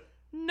responds with,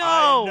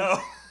 no.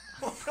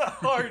 I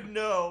know. Or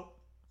no.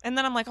 And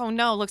then I'm like, oh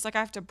no, looks like I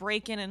have to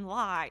break in and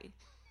lie.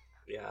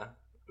 Yeah.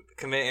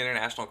 Commit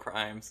international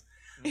crimes.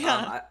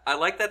 Yeah. I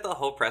like that the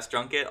whole press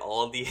junket,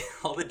 all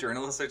the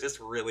journalists are just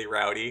really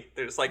rowdy.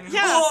 They're just like,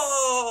 yeah.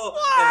 Whoa!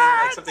 What? And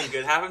then like something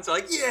good happens, they're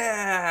like,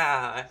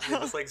 yeah! They're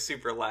just like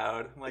super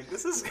loud. I'm like,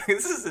 this is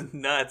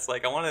nuts.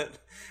 Like,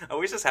 I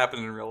wish this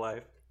happened in real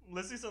life.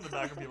 Listening to the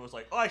background people was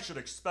like, I should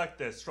expect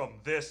this from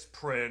this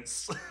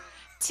prince.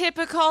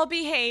 Typical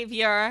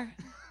behavior.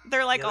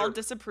 They're like all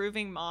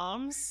disapproving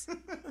moms.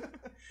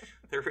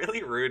 They're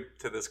really rude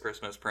to this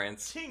Christmas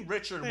prince. King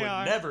Richard would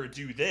never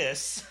do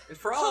this.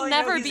 For all He'll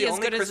never be as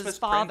good as his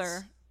father.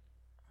 Prince.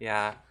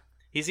 Yeah.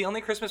 He's the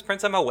only Christmas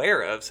prince I'm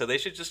aware of, so they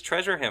should just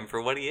treasure him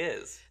for what he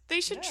is.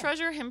 They should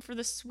treasure him for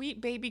the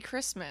sweet baby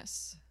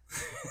Christmas.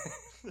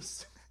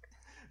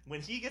 When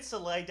he gets to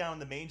lie down in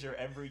the manger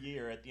every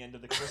year at the end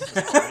of the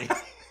Christmas party.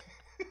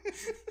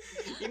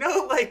 You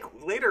know, like,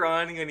 later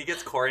on when he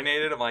gets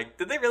coronated, I'm like,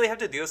 did they really have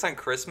to do this on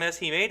Christmas?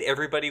 He made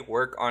everybody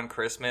work on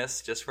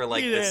Christmas just for,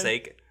 like, the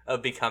sake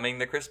of becoming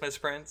the Christmas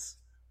prince.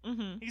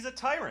 Mm-hmm. He's a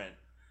tyrant.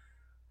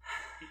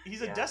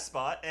 He's a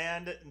despot,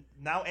 and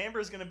now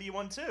Amber's going to be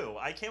one, too.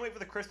 I can't wait for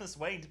the Christmas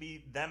wedding to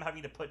be them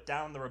having to put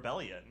down the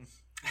rebellion.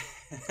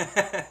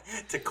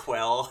 To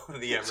quell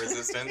the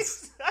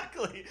resistance.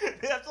 Exactly.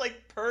 They have to,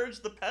 like,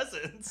 purge the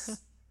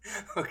peasants.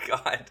 Oh,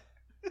 God.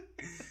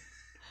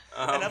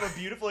 And have a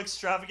beautiful,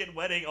 extravagant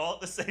wedding all at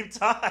the same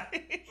time.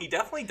 He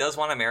definitely does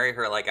want to marry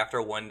her, like,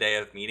 after one day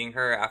of meeting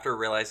her, after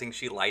realizing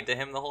she lied to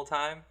him the whole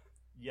time.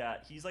 Yeah,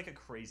 he's like a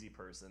crazy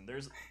person.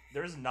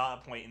 There's not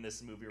a point in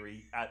this movie where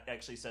he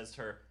actually says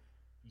to her,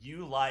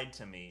 you lied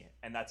to me,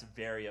 and that's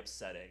very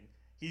upsetting.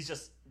 He's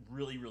just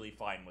really, really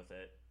fine with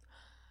it.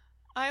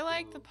 I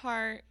like the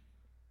part...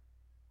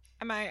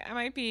 I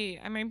might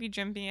be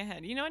jumping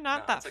ahead. You know,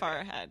 not that far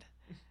ahead.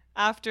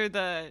 After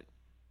the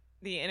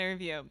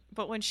interview,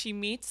 but when she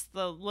meets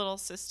the little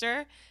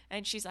sister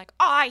and she's like,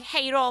 oh, I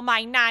hate all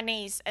my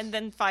nannies, and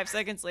then 5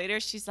 seconds later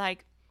she's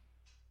like,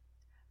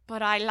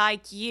 but I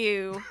like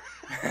you.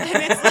 And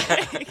it's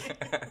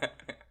like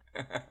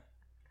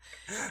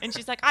and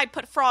she's like, I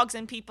put frogs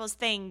in people's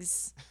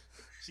things.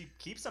 She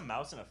keeps a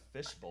mouse in a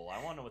fishbowl.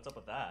 I want to know what's up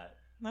with that.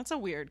 That's a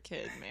weird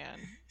kid, man.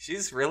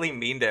 She's really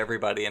mean to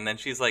everybody, and then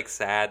she's like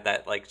sad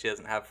that like she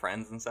doesn't have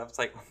friends and stuff. It's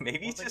like,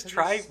 maybe just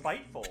try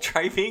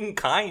being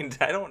kind.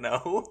 I don't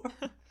know.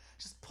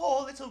 Just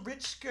poor little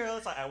rich girl.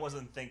 It's like, I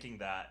wasn't thinking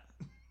that.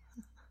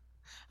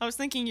 I was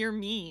thinking you're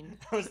mean.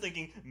 I was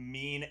thinking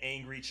mean,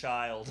 angry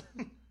child.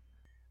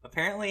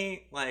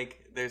 Apparently,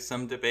 like, there's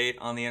some debate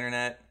on the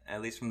internet,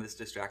 at least from this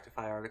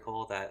Distractify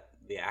article, that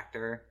the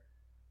actor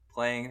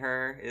playing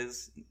her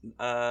is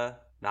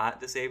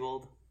not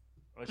disabled.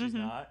 Oh, she's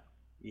not?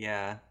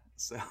 Yeah.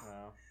 So.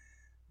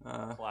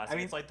 Classic. I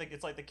mean,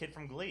 it's like the kid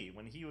from Glee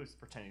when he was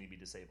pretending to be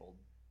disabled.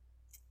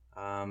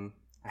 Are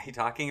you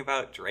talking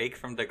about Drake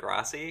from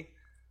Degrassi?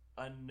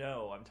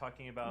 No, I'm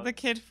talking about the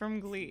kid from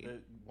Glee, the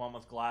one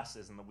with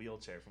glasses in the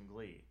wheelchair from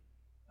Glee.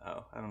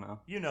 Oh, I don't know.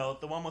 You know,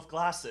 the one with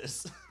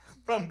glasses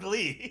from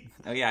Glee.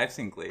 Oh yeah, I've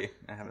seen Glee.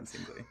 I haven't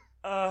seen Glee.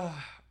 But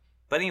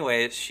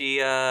anyway, she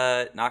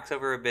knocks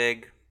over a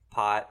big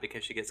pot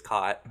because she gets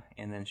caught,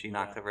 and then she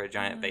knocks over a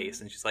giant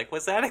vase, and she's like,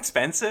 was that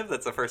expensive?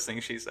 That's the first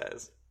thing she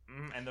says.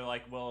 And they're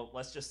like, well,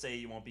 let's just say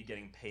you won't be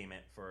getting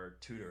payment for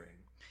tutoring.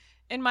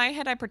 In my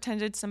head, I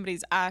pretended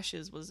somebody's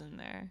ashes was in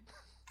there.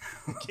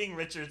 King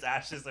Richard's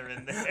ashes are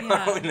in there.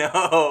 Yeah. Oh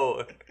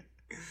no.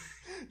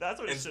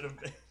 That's what it should have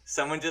been.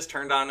 Someone just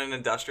turned on an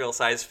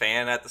industrial-sized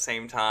fan at the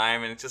same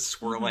time, and it's just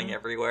swirling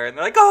everywhere, and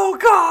they're like, oh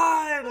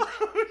god!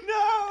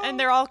 Oh no! And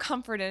they're all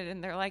comforted,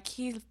 and they're like,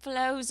 he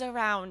flows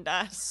around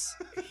us.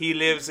 He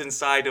lives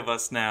inside of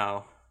us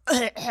now.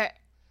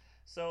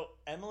 So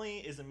Emily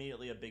is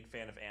immediately a big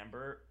fan of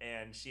Amber,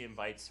 and she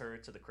invites her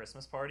to the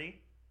Christmas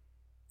party.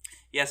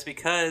 Yes,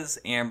 because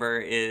Amber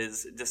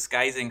is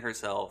disguising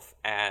herself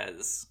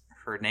as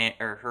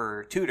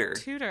her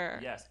tutor.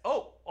 Yes.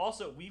 Oh,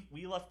 also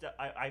we left.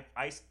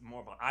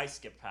 I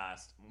skipped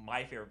past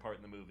my favorite part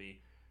in the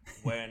movie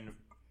when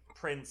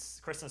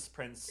Christmas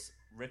Prince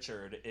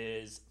Richard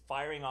is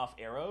firing off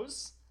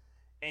arrows,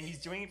 and he's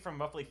doing it from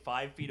roughly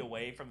 5 feet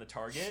away from the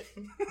target.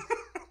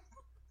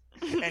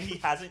 and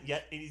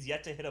he's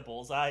yet to hit a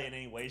bullseye in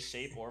any way,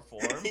 shape, or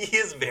form. He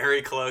is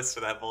very close to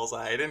that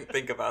bullseye. I didn't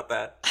think about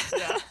that.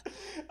 Yeah.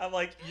 I'm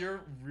like,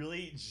 you're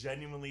really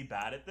genuinely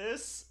bad at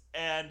this.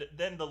 And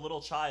then the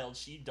little child,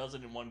 she does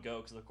it in one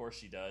go, because of course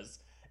she does.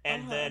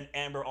 And then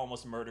Amber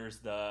almost murders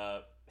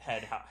the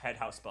head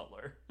house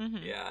butler.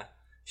 Mm-hmm. Yeah.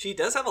 She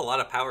does have a lot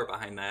of power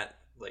behind that.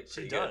 Like,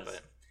 she pretty does. Good,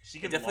 but she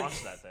can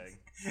launch that thing.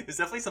 It's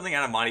definitely something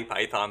out of Monty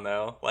Python,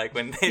 though. Like,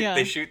 when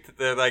they shoot,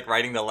 they're, like,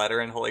 writing the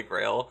letter in Holy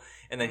Grail,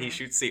 and then he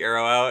shoots the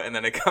arrow out, and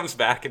then it comes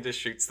back and just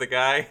shoots the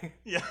guy.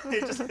 Yeah,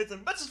 it just hits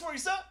him. Message for you,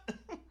 son!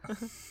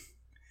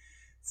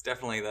 It's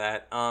definitely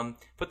that.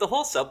 But the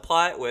whole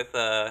subplot with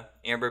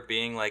Amber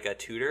being, like, a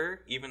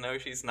tutor, even though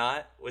she's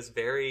not, was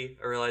very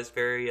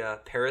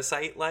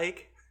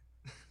Parasite-like.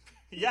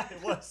 Yeah,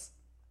 it was.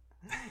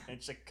 In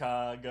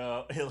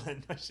Chicago,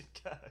 Illinois,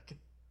 Chicago.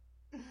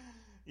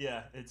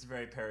 Yeah, it's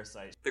very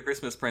Parasite. The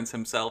Christmas Prince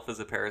himself is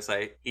a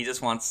parasite. He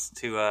just wants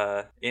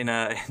to, in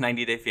a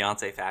 90 Day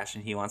Fiancé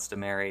fashion, he wants to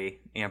marry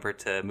Amber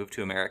to move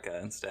to America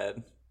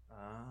instead.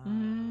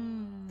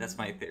 That's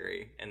my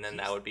theory. And then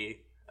that would be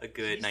a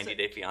good 90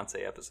 Day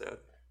Fiancé episode.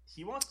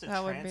 He wants to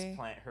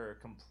transplant her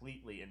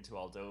completely into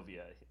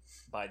Aldovia.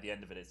 By the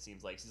end of it, it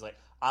seems like. He's like,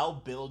 I'll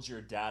build your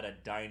dad a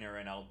diner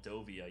in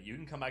Aldovia. You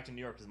can come back to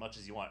New York as much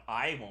as you want.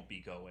 I won't be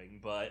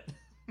going, but...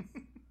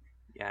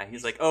 Yeah,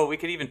 he's like, oh, we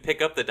could even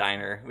pick up the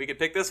diner. We could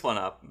pick this one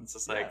up. It's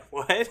just like,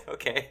 what?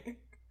 Okay.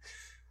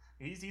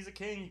 He's a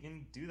king. He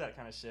can do that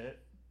kind of shit.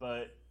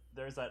 But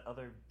there's that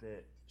other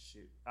bit.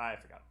 Shoot. I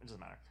forgot. It doesn't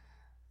matter.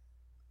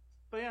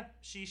 But yeah,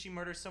 she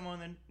murders someone,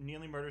 then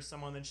nearly murders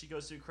someone, then she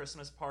goes to a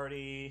Christmas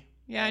party.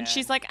 Yeah, and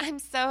she's like, I'm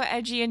so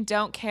edgy and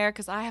don't care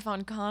because I have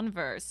on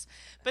Converse.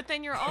 But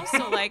then you're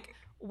also like,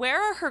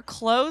 where are her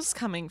clothes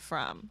coming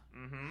from?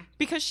 Mm-hmm.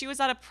 Because she was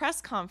at a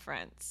press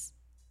conference.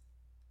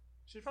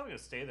 She's probably going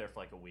to stay there for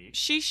like a week.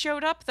 She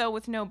showed up, though,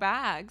 with no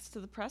bags to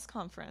the press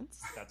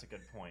conference. That's a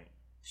good point.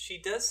 She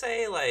does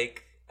say,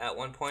 like, at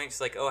one point,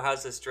 she's like, oh,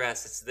 how's this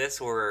dress? It's this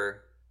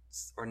or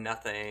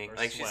nothing. Or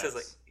like, sweats. she says,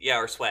 like, yeah,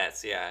 or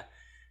sweats, yeah.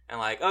 And,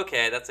 like,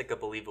 okay, that's, like, a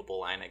believable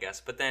line, I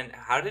guess. But then,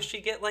 how does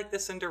she get, like, the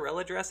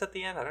Cinderella dress at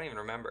the end? I don't even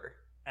remember.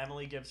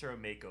 Emily gives her a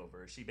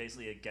makeover. She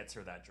basically gets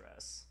her that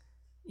dress.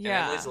 Yeah.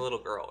 And Emily's a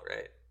little girl,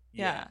 right?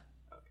 Yeah.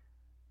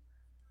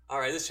 All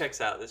right, this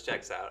checks out.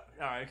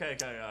 All right, okay.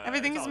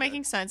 Everything is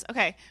making sense.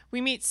 Okay, we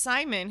meet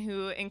Simon,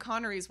 who, in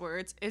Connery's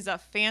words, is a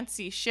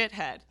fancy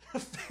shithead.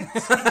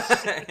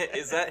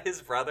 Is that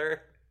his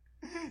brother?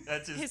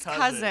 That's his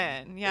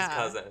cousin. Yeah. His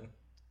cousin,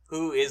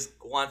 who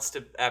wants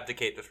to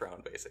abdicate the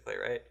throne, basically,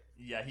 right?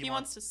 Yeah, he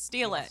wants to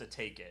steal it. He wants to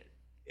take it.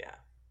 Yeah.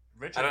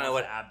 Richard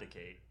wants to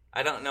abdicate.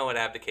 I don't know what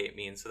abdicate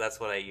means, so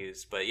that's what I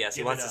used. But yes,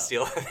 he wants to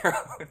steal the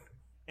throne.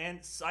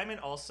 And Simon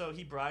also,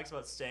 he brags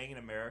about staying in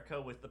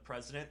America with the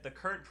president. The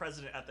current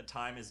president at the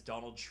time is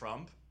Donald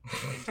Trump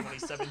in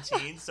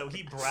 2017. So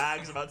he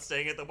brags about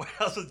staying at the White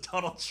House with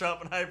Donald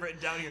Trump. And I've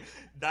written down here,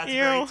 that's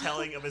very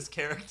telling of his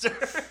character.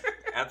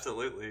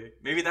 Absolutely.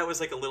 Maybe that was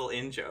like a little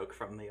in-joke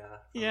from the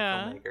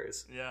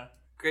filmmakers. Yeah.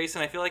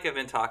 Gracen, I feel like I've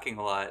been talking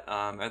a lot.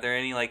 Are there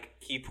any like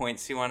key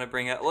points you want to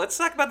bring up? Let's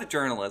talk about the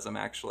journalism,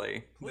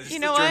 actually. There's the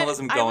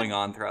journalism going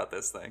on throughout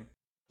this thing.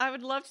 I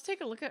would love to take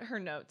a look at her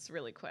notes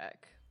really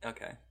quick.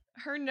 Okay.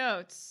 Her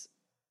notes,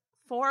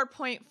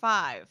 4.5.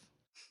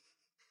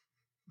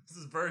 This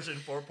is version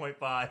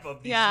 4.5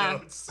 of these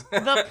notes.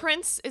 The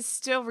prince is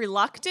still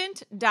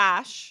reluctant,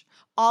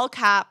 all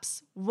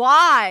caps,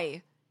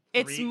 why?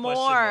 It's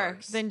more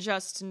than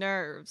just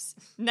nerves.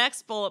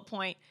 Next bullet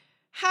point,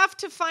 have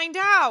to find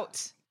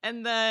out.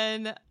 And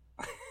then,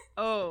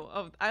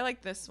 I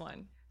like this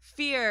one.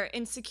 Fear,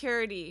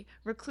 insecurity,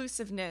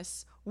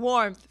 reclusiveness,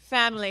 warmth,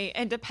 family,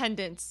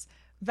 independence,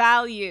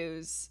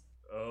 values.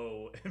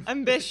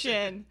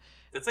 Ambition.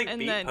 It's like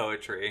beat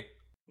poetry.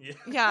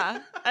 Yeah.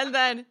 And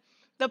then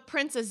the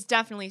prince is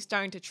definitely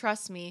starting to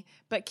trust me,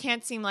 but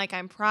can't seem like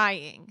I'm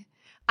prying.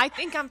 I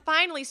think I'm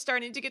finally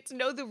starting to get to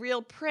know the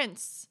real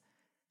prince.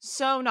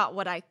 So not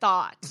what I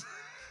thought.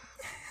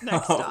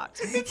 Next dot.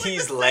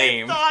 He's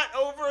lame. Thought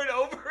over and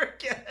over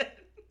again.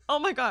 Oh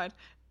my god.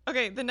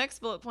 Okay, the next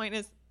bullet point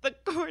is the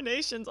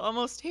coronation's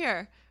almost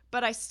here,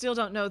 but I still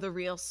don't know the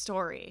real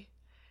story.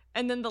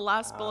 And then the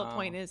last bullet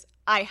point is,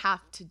 I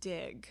have to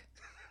dig.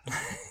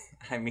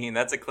 I mean,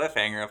 that's a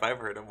cliffhanger if I've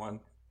heard of one.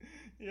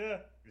 Yeah.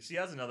 She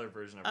has another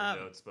version of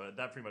her notes, but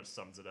that pretty much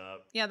sums it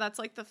up. Yeah, that's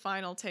like the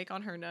final take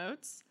on her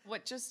notes.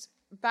 What just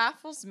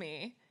baffles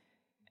me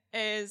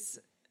is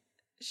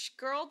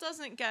girl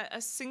doesn't get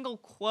a single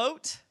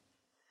quote.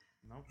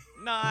 Nope.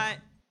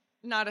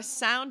 Not a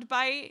sound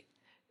bite.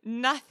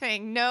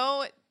 Nothing.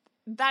 No,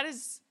 that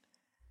is...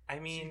 I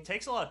mean, she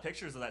takes a lot of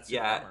pictures of that suit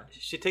armor.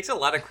 She takes a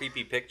lot of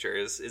creepy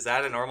pictures. Is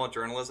that a normal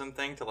journalism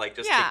thing to like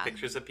just take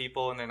pictures of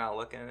people and they're not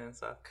looking and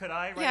stuff? Could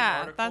I write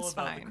an article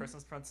about the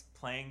Christmas Prince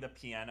playing the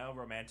piano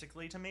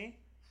romantically to me?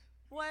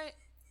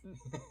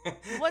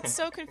 What's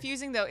so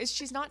confusing though is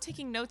she's not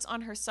taking notes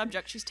on her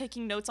subject. She's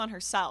taking notes on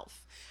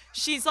herself.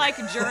 She's like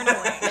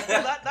journaling.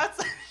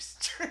 That's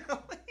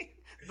journaling.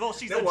 Well,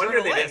 she's no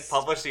wonder they didn't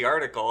publish the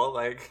article.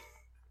 Like,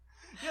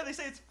 Yeah, they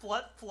say it's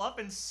fluff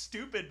and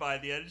stupid by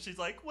the end. And she's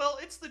like, well,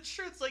 it's the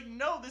truth. It's like,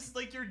 no, this is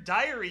like your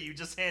diary you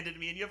just handed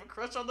me and you have a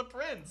crush on the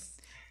prince.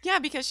 Yeah,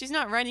 because she's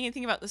not writing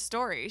anything about the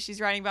story. She's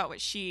writing about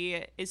what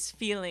she is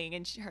feeling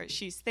and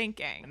she's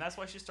thinking. And that's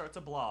why she starts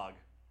a blog.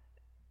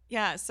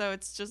 Yeah, so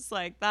it's just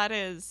like, that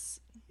is...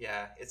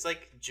 Yeah, it's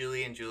like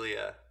Julie and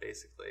Julia,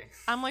 basically.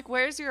 I'm like,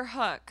 where's your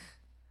hook?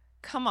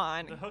 Come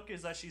on. The hook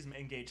is that she's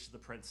engaged to the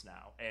prince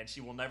now, and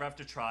she will never have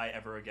to try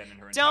ever again in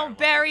her entire Don't life.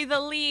 bury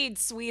the lead,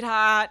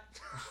 sweetheart.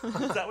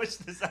 Is that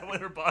what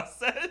her boss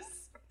says?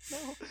 No.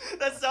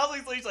 That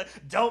sounds like she's like,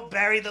 don't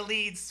bury the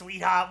lead,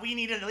 sweetheart. We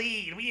need a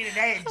lead. We need an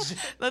edge.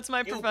 That's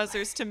my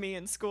professors to me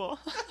in school.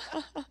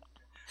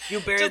 You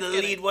bury the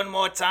lead one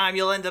more time,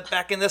 you'll end up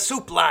back in the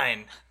soup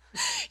line.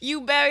 You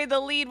bury the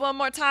lead one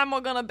more time,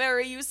 we're gonna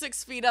bury you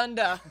 6 feet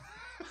under.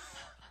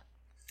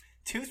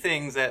 Two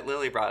things that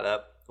Lily brought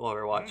up while we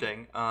were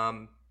watching.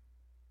 What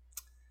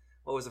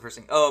was the first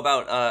thing? Oh,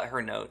 about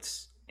her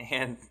notes.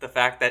 And the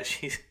fact that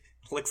she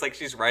looks like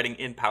she's writing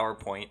in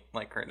PowerPoint,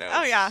 like her notes.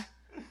 Oh, yeah.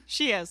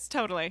 She is,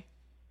 totally.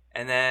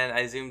 And then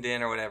I zoomed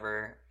in or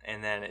whatever,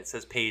 and then it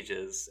says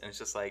pages. And it's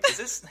just like, is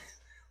this...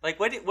 Like,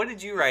 what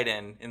did you write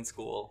in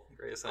school,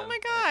 Gracen? Oh, my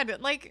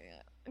God. Like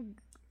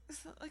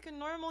a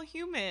normal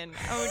human.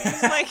 I would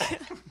use,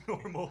 like...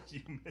 Normal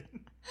human.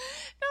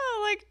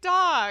 No, like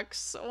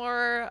docs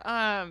or...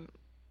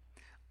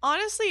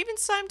 honestly, even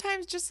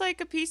sometimes just like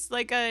a piece,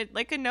 like a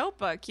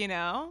notebook, you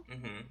know.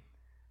 Mm-hmm.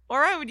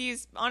 Or I would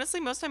use,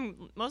 honestly, most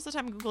of the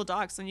time Google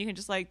Docs, and you can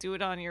just like do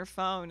it on your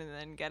phone and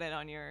then get it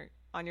on your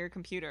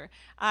computer.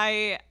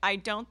 I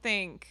don't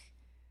think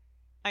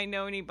I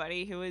know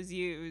anybody who has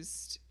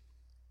used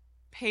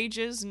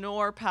Pages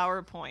nor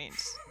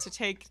PowerPoint to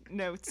take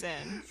notes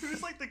in.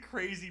 Who's like the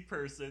crazy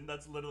person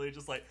that's literally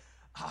just like,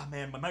 ah,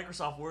 man, my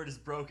Microsoft Word is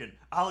broken.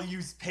 I'll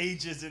use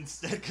Pages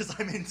instead because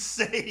I'm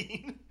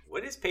insane.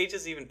 What is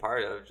Pages even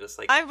part of? Just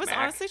like I was Mac?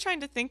 honestly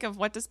trying to think of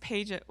what are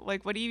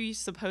you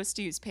supposed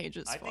to use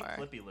Pages for? I think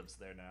Flippy lives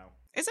there now.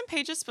 Isn't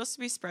Pages supposed to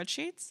be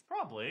spreadsheets?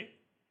 Probably.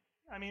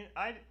 I mean,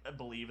 I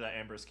believe that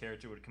Amber's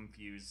character would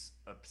confuse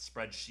a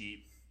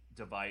spreadsheet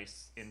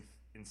device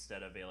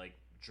instead of a like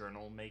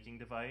journal making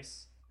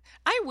device.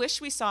 I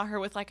wish we saw her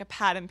with like a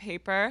pad and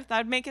paper. That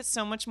would make it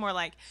so much more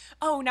like,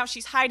 oh, now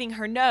she's hiding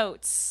her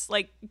notes.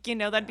 Like, you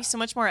know, that'd be so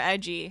much more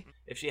edgy.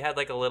 If she had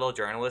like a little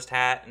journalist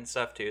hat and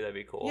stuff too, that'd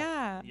be cool.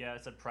 Yeah. Yeah,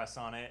 it said press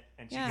on it,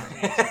 and she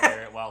could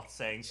wear it while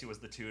saying she was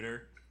the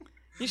tutor.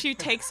 She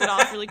takes it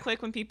off really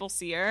quick when people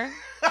see her.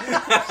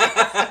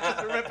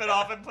 Just rip it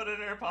off and put it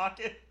in her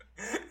pocket.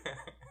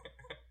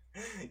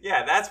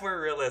 Yeah, that's more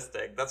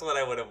realistic. That's what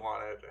I would have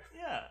wanted.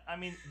 Yeah, I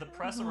mean, the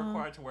press are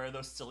required to wear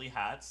those silly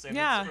hats, and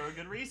it's for a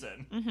good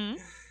reason. Mm-hmm.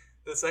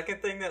 The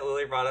second thing that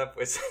Lily brought up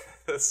was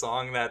the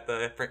song that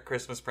the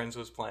Christmas Prince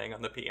was playing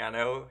on the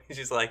piano.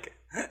 She's like,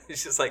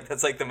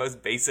 that's like the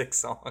most basic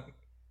song.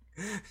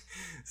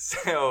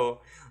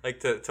 So,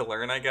 like to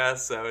learn, I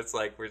guess. So it's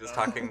like we're just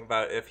talking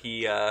about if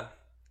he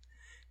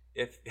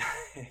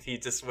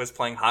just was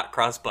playing hot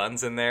cross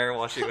buns in there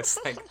while she was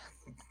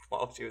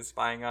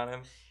spying on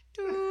him.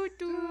 Doot,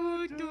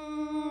 doot,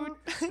 doot.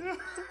 Could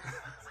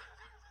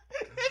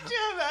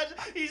you imagine?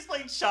 He's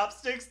playing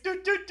chopsticks.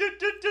 Doot, doot, doot,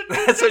 doot, doot,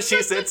 That's what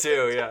she said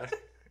too, yeah.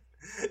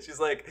 He's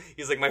like,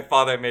 my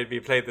father made me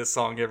play this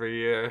song every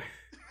year.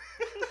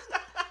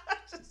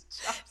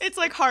 It's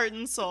like heart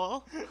and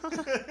soul. At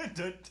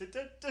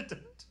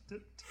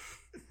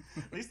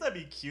least that'd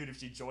be cute if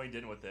she joined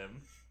in with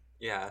him.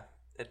 Yeah,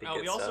 that'd be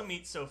good we also stuff.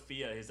 meet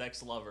Sophia, his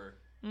ex-lover.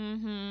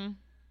 Mm-hmm.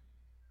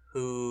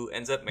 Who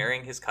ends up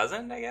marrying his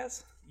cousin, I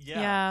guess?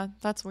 Yeah,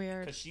 that's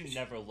weird. Because she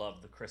never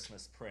loved the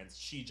Christmas Prince.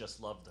 She just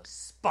loved the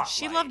spotlight.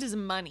 She loved his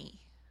money.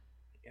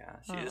 Yeah,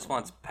 she just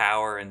wants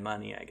power and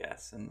money, I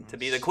guess, and to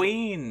be the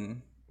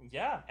queen.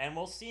 Yeah, and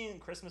we'll see in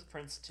Christmas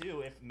Prince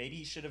 2 if maybe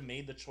he should have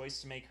made the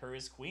choice to make her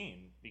his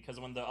queen. Because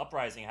when the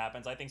uprising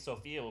happens, I think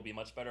Sophia will be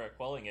much better at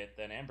quelling it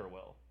than Amber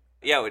will.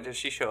 Yeah, does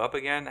she show up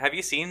again? Have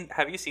you seen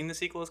the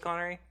sequels,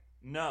 Connery?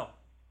 No.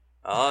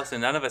 Oh, so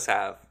none of us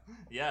have.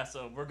 Yeah,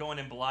 so we're going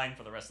in blind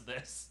for the rest of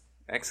this.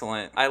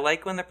 Excellent. I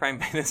like when the Prime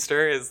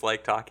Minister is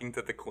like talking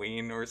to the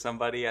Queen or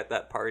somebody at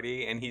that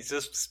party, and he's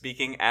just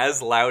speaking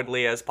as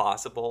loudly as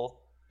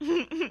possible.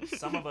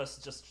 Some of us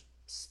just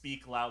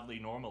speak loudly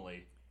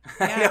normally.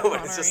 I know,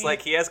 but it's just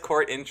like he has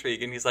court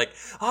intrigue, and he's like,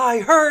 I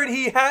heard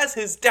he has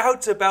his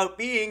doubts about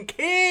being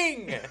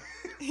king!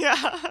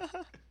 Yeah.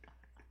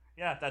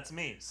 Yeah, that's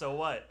me. So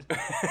what?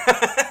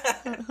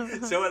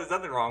 So what? There's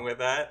nothing wrong with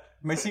that.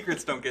 My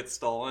secrets don't get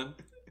stolen.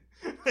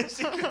 My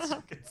secrets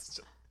don't get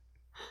stolen.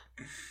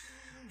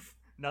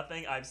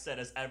 Nothing I've said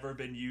has ever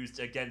been used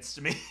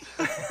against me.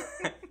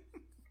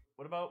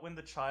 What about when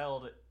the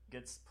child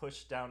gets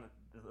pushed down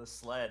the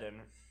sled,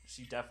 and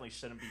she definitely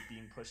shouldn't be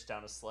being pushed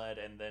down a sled,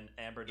 and then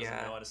Amber doesn't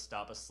know how to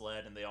stop a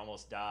sled, and they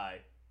almost die?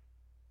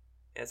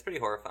 Yeah, it's pretty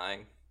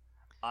horrifying.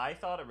 I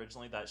thought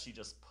originally that she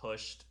just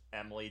pushed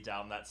Emily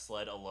down that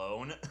sled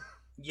alone.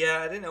 Yeah,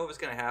 I didn't know what was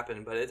going to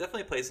happen, but it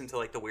definitely plays into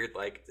like the weird,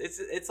 like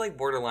it's like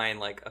borderline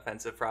like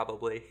offensive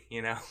probably,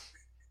 you know.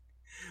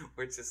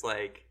 Where it's just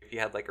like, if you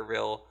had like a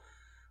real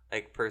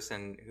like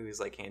person who's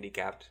like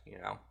handicapped, you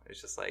know,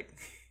 it's just like,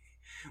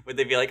 would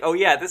they be like, oh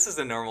yeah, this is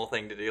a normal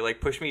thing to do,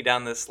 like push me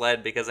down this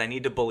sled because I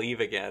need to believe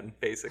again,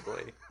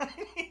 basically. I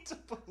need to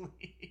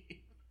believe.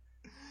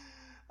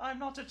 I'm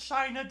not a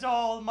China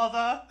doll,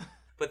 mother.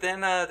 But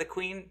then the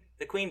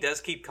queen does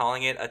keep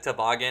calling it a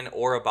toboggan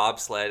or a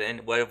bobsled,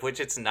 and of which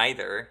it's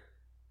neither.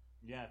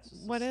 Yeah, it's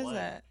just what is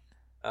it?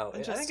 Oh,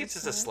 I think it's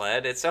just a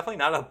sled. It's definitely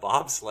not a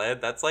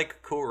bobsled. That's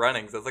like Cool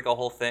Runnings. That's like a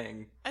whole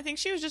thing. I think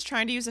she was just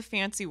trying to use a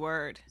fancy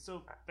word.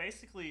 So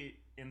basically,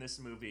 in this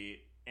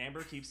movie,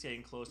 Amber keeps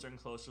getting closer and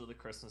closer to the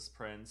Christmas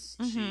Prince.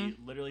 Mm-hmm. She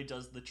literally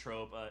does the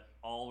trope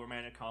all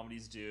romantic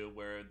comedies do,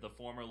 where the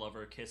former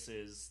lover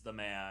kisses the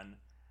man,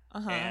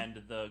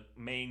 and the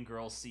main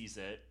girl sees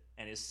it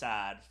and is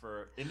sad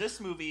for, in this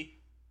movie,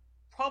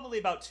 probably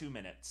about 2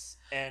 minutes.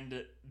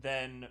 And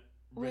then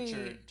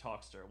Richard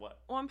talks to her. What?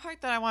 One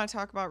part that I want to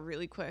talk about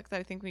really quick that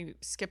I think we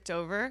skipped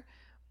over.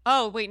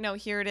 Oh, wait, no,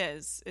 here it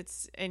is.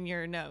 It's in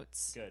your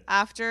notes. Good.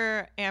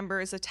 After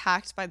Amber is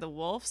attacked by the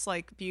wolves,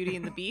 like Beauty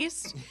and the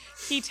Beast,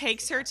 he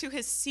takes her to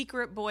his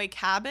secret boy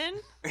cabin.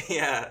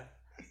 Yeah.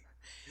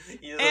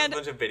 He has a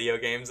bunch of video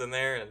games in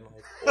there and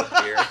like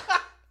old beer.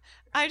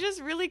 I just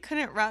really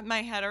couldn't wrap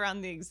my head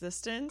around the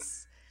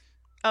existence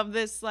of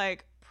this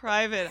like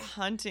private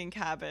hunting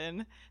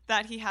cabin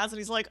that he has, and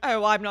he's like,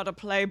 oh, I'm not a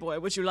playboy,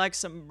 would you like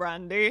some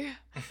brandy?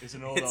 It's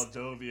an old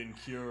Aldovian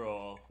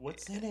cure-all.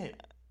 What's in it?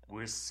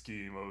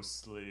 Whiskey,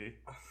 mostly.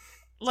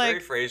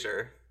 Like very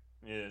Frasier.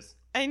 Yes.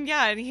 And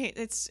yeah,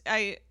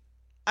 and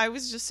I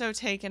was just so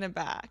taken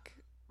aback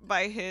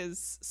by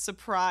his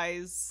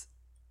surprise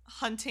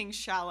hunting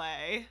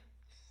chalet.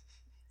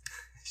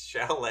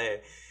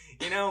 Chalet.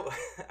 You know,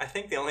 I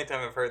think the only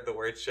time I've heard the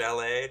word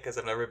chalet, because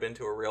I've never been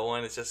to a real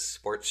one, is just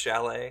sports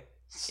chalet.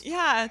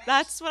 Yeah,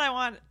 that's what I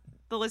want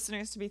the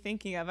listeners to be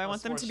thinking of. I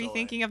want them to be chalet.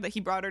 thinking of that he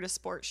brought her to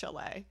sports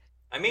chalet.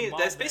 I mean,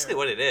 that's basically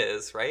what it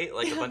is, right?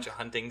 Like a bunch of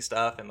hunting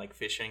stuff and like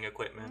fishing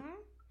equipment. Mm-hmm.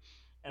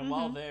 And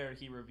while there,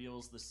 he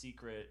reveals the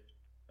secret,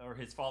 or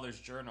his father's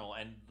journal,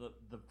 and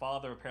the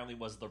father apparently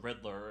was the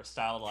Riddler, or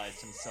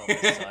stylized himself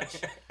as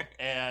such,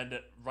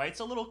 and writes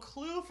a little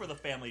clue for the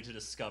family to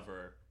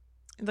discover.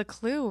 The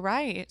clue,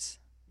 right?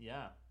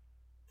 Yeah.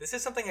 This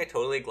is something I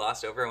totally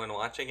glossed over when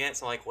watching it.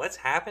 So I'm like, what's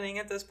happening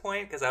at this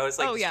point? Because I was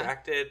like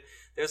distracted. Yeah.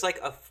 There's like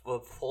a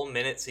full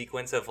minute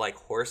sequence of like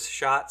horse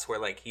shots where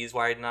like he's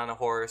riding on a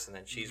horse and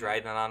then she's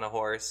riding on a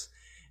horse,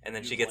 and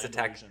then she gets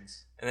attacked.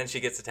 And then she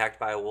gets attacked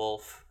by a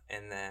wolf,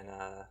 and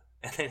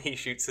then he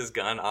shoots his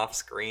gun off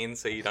screen,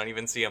 so you don't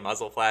even see a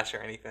muzzle flash or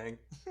anything.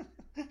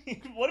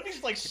 What if he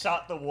just like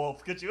shot the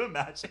wolf? Could you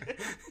imagine?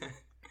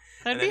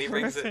 That'd be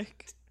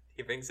horrific.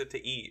 He brings it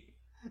to eat.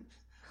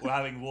 We're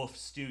having wolf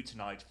stew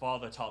tonight.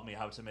 Father taught me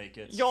how to make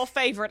it. Your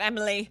favorite,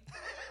 Emily.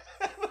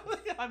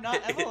 I'm not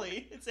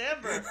Emily. It's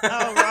Amber.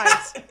 Oh,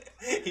 right.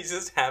 He's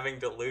just having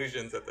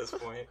delusions at this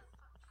point.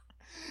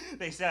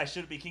 They say I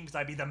shouldn't be king because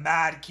I'd be the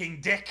mad King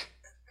Dick.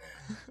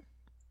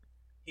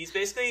 He's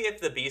basically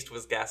if the Beast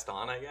was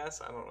Gaston, I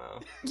guess. I don't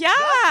know. Yeah.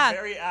 That's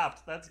very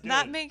apt. That's good.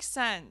 That makes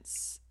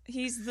sense.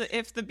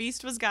 If the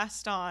Beast was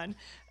Gaston,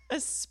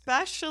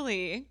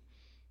 especially.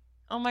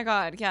 Oh my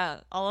God. Yeah.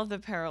 All of the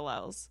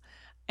parallels.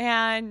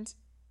 And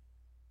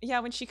yeah,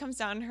 when she comes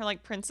down in her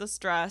like princess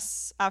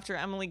dress after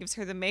Emily gives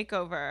her the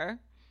makeover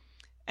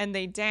and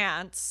they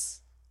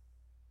dance,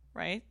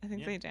 right? I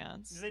think they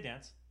dance. They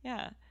dance.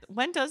 Yeah.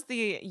 When does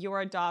the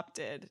 "you're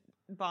adopted"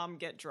 bomb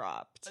get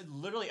dropped?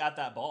 Literally at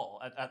that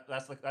ball.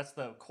 That's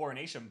the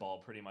coronation ball,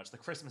 pretty much, the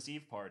Christmas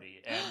Eve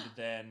party, and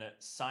then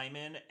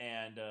Simon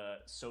and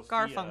Sophia.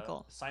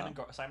 Garfunkel. Simon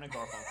and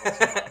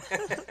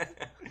Garfunkel.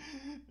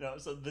 No,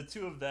 so the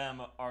two of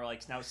them are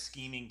like now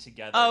scheming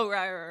together. Oh,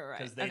 right.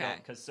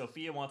 Because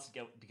Sophia wants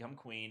to become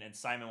queen and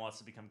Simon wants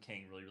to become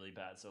king really, really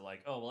bad. So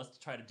like, oh well, let's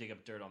try to dig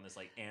up dirt on this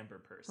like Amber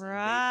person.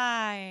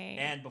 Right.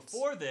 And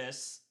before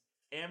this,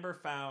 Amber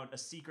found a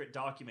secret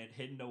document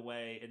hidden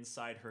away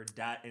inside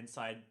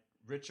inside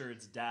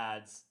Richard's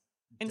dad's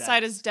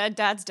inside his dead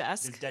dad's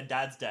desk. His dead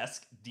dad's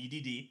desk,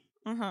 DDD.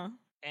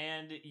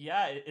 And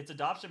yeah, it's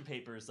adoption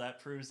papers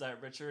that proves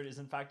that Richard is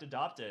in fact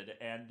adopted.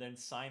 And then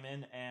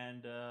Simon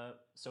and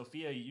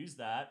Sophia use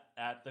that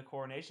at the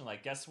coronation.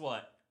 Like, guess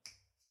what?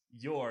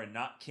 You're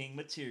not king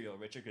material,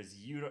 Richard, because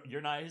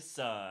you're not his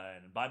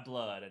son by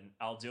blood, and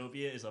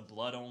Aldovia is a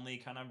blood-only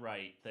kind of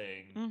right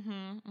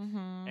thing.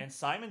 And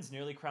Simon's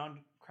nearly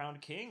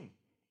crowned king,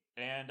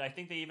 and I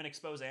think they even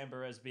expose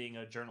Amber as being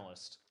a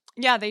journalist.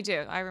 Yeah, they do.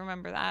 I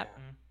remember that.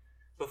 Yeah.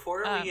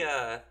 Before we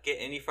get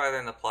any farther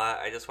in the plot,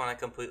 I just want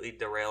to completely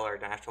derail our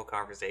natural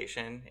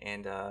conversation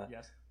and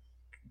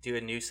do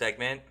a new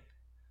segment.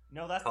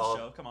 No, that's the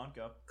show. Come on,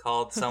 go.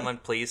 Called "Someone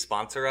Please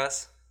Sponsor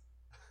Us."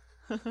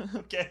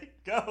 Okay,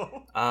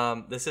 go.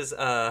 This is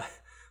an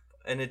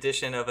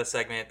edition of a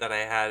segment that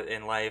I had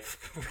in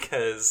life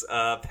because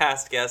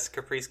past guest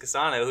Caprice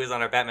Casano, who's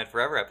on our Batman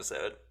Forever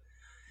episode,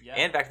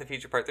 and Back to the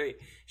Future Part 3,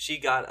 she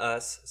got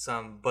us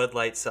some Bud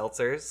Light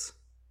seltzers.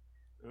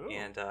 Ooh.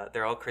 And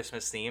they're all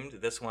Christmas themed.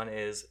 This one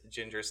is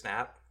Ginger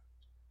Snap.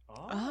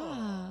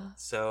 Oh.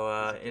 So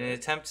in an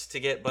attempt to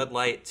get Bud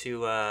Light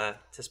to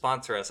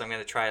sponsor us, I'm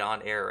going to try it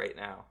on air right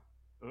now.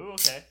 Ooh,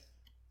 okay.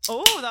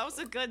 Oh, that was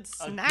a good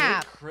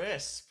snap. A good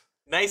crisp.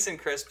 Nice and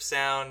crisp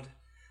sound.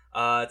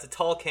 It's a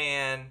tall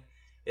can.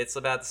 It's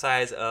about the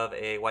size of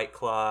a White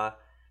Claw.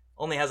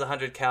 Only has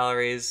 100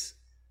 calories.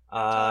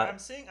 I'm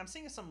seeing a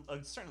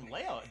certain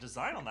layout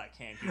design on that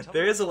can. Can you tell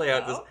there me is a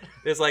layout.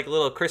 There's like a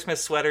little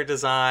Christmas sweater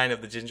design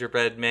of the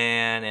gingerbread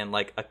man and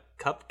like a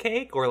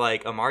cupcake or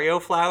like a Mario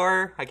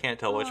flower. I can't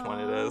tell which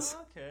one it is.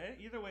 Okay,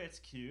 either way, it's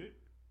cute.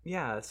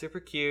 Yeah, super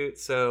cute.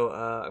 So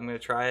I'm gonna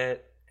try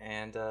it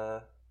and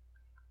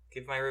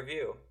give my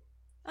review.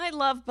 I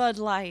love Bud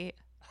Light.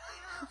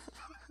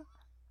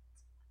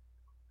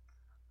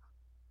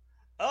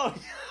 Oh.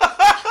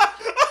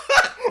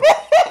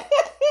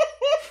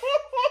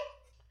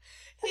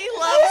 He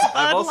loves Bud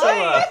I've also,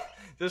 Light.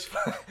 just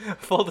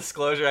full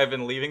disclosure, I've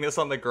been leaving this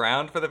on the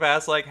ground for the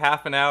past like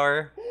half an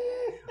hour.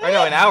 Or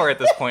no, an hour at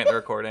this point in the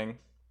recording.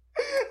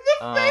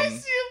 The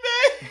face you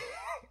made!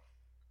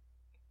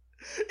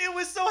 It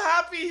was so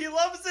happy, he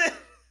loves it!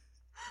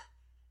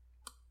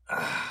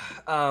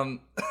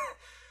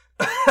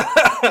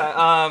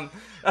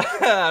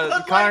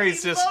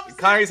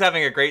 Connery's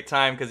having a great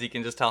time because he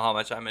can just tell how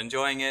much I'm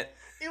enjoying it.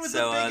 It was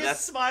the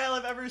biggest smile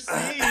I've ever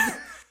seen.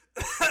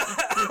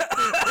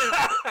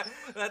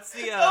 That's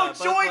the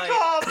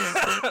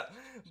Joy-Cons!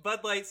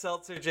 Bud Light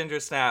Seltzer Ginger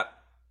Snap.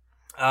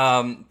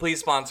 Please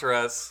sponsor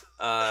us.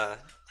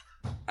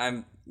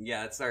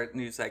 It's our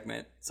new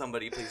segment.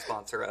 Somebody please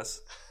sponsor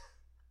us.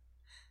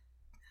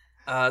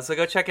 So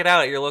go check it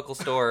out at your local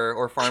store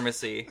or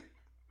pharmacy.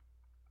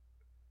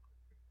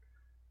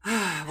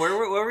 What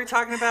were we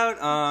talking about?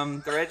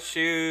 The red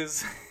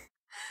shoes.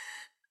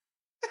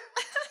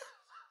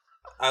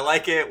 I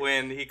like it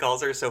when he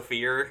calls her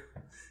Sophia,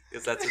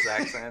 because that's his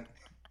accent.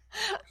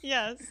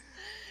 Yes.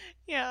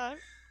 Yeah.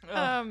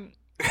 And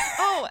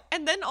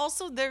then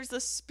also there's the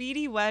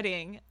speedy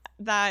wedding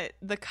that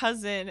the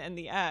cousin and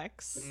the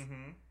ex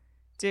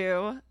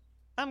do.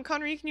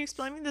 Connery, can you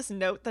explain me this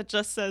note that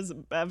just says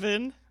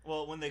Bevan?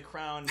 Well, when they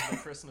crown the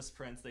Christmas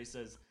prince, they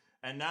says,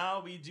 and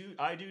now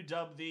I do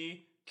dub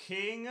thee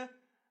King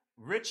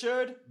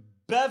Richard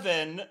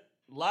Bevan,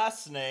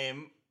 last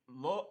name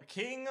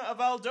King of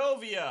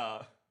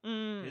Aldovia.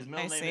 His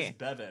middle name is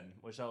Bevan,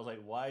 which I was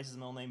like, why is his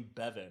middle name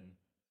Bevan?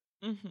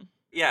 Mm-hmm.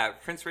 Yeah,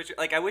 Prince Richard.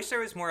 Like, I wish there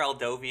was more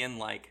Aldovian,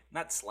 like,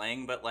 not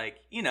slang, but like,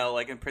 you know,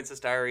 like in Princess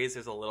Diaries,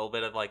 there's a little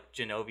bit of like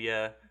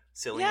Genovia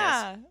silliness.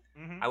 Yeah.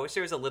 I wish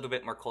there was a little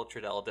bit more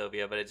culture to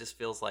Aldovia, but it just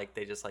feels like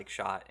they just like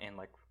shot in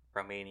like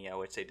Romania,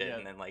 which they did,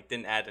 and then like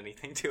didn't add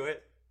anything to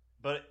it.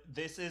 But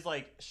this is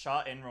like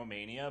shot in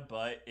Romania,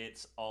 but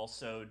it's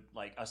also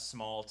like a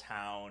small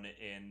town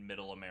in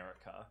Middle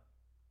America.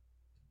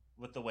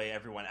 With the way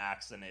everyone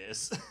acts and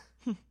is.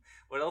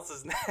 What else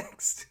is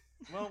next?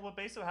 Well, what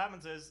basically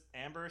happens is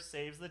Amber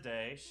saves the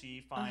day.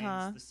 She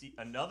finds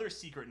another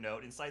secret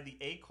note inside the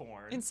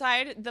acorn.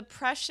 Inside the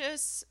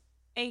precious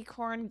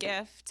acorn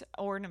gift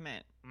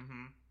ornament.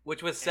 Mm-hmm.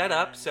 Which was set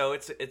up, so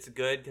it's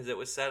good because it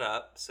was set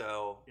up,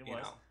 so, you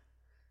know.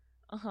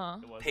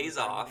 It pays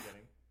off.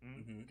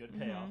 Good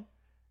payoff.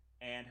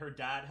 And her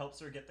dad helps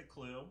her get the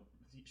clue.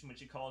 When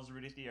she calls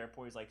Rudy at the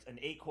airport, he's like, an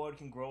acorn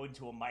can grow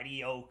into a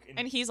mighty oak.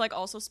 And he's like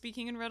also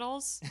speaking in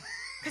riddles.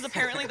 Because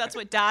apparently that's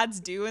what dads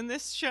do in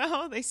this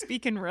show. They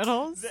speak in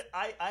riddles.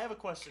 I have a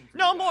question for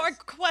you No guys. more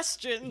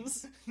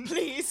questions,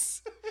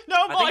 please.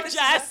 No more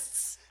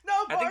jests.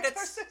 No more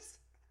questions.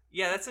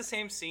 Yeah, that's the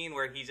same scene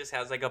where he just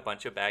has like a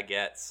bunch of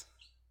baguettes.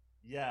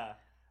 Yeah.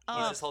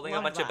 He's just holding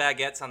a bunch of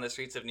baguettes on the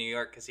streets of New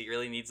York because he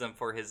really needs them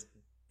for his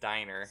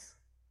diner.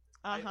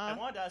 I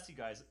wanted to ask you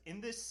guys,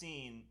 in this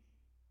scene,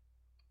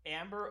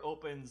 Amber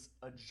opens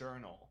a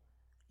journal.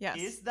 Yes.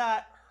 Is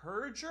that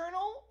her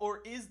journal,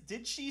 or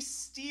did she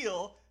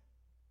steal?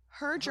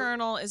 Her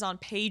journal is on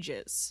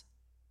Pages.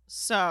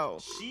 So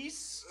she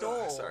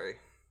stole. Sorry.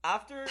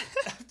 After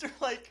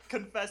like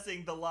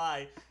confessing the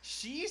lie,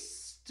 she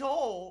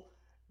stole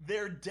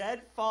their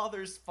dead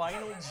father's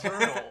final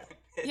journal.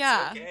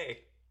 Yeah. Okay.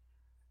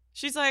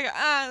 She's like,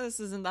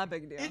 this isn't that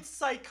big a deal. It's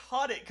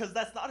psychotic because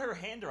that's not her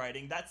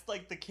handwriting. That's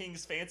like the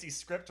king's fancy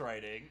script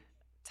writing.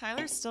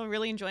 Tyler's still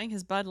really enjoying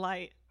his Bud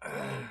Light.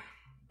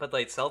 Bud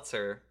Light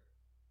Seltzer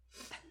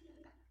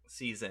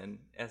season.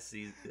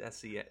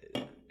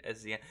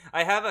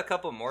 I have a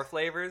couple more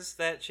flavors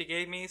that she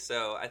gave me,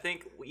 so I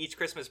think each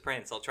Christmas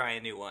Prince I'll try a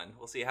new one.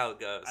 We'll see how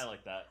it goes. I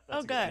like that.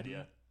 That's a good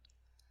idea.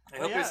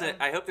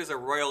 I hope there's a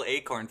royal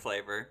acorn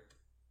flavor.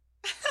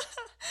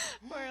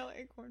 Royal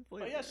acorn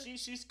flavor. But yeah,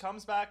 she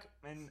comes back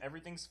and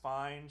everything's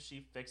fine.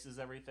 She fixes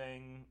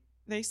everything.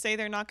 They say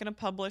they're not going to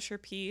publish her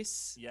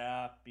piece.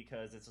 Yeah,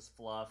 because it's just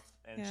fluff.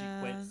 And she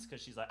quits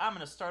because she's like, I'm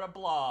going to start a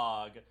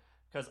blog.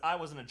 Because I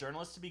wasn't a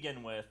journalist to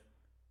begin with.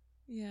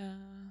 Yeah.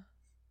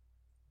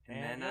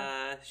 And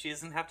then she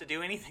doesn't have to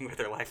do anything with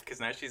her life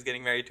because now she's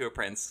getting married to a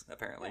prince,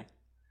 apparently.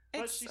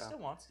 But she still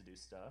wants to do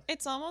stuff.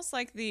 It's almost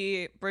like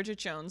the Bridget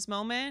Jones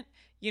moment,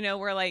 you know,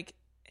 where like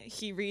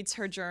he reads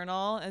her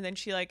journal and then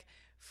she like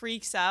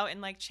freaks out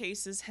and like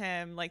chases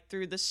him like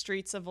through the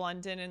streets of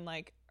London in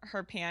like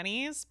her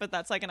panties, but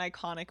that's like an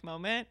iconic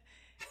moment.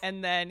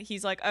 And then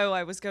he's like, oh,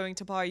 I was going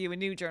to buy you a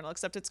new journal,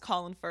 except it's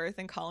Colin Firth,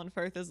 and Colin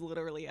Firth is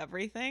literally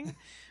everything.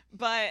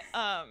 But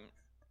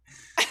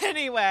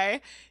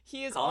anyway,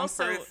 he is Colin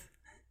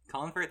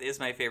Firth is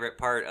my favorite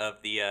part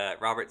of the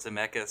Robert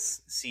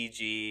Zemeckis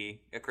CG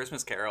A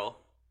Christmas Carol.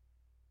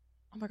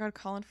 Oh my god,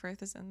 Colin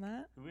Firth is in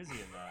that? Who is he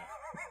in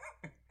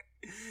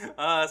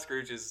that?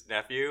 Scrooge's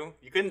nephew.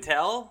 You couldn't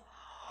tell?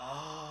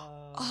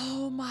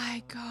 Oh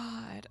my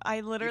god.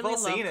 I literally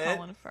love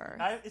Colin Firth.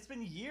 It's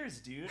been years,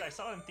 dude. I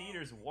saw it in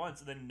theaters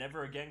once and then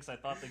never again because I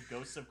thought the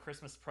Ghosts of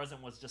Christmas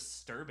Present was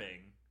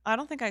disturbing. I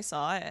don't think I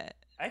saw it.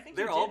 I think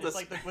they're all just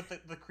like with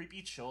the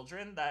creepy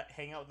children that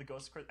hang out with the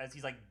Ghost of Christmas as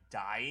he's like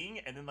dying,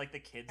 and then like the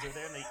kids are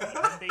there and they eat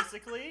him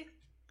basically.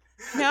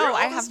 No,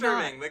 I have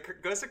disturbing. not. The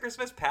Ghost of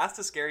Christmas Past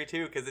is scary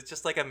too because it's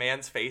just like a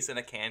man's face and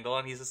a candle,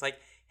 and he's just like,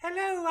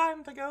 "Hello,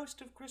 I'm the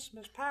Ghost of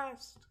Christmas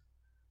Past."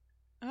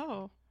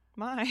 Oh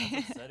my!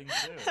 That's upsetting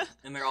too.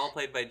 And they're all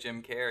played by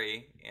Jim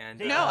Carrey. And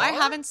no, I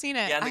haven't seen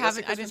it. Yeah, and the Ghost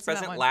of I Christmas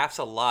Present laughs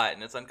a lot,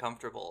 and it's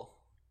uncomfortable.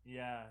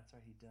 Yeah, that's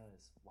right. He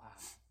does.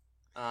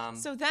 Wow.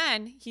 So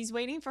then he's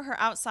waiting for her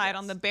outside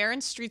on the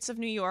barren streets of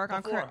New York.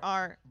 I'm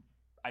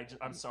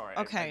sorry.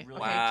 Okay. I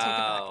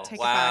really Take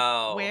it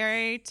back.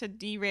 Where to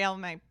derail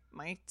my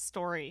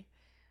story?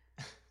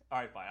 All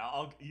right, fine.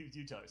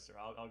 You tell your story.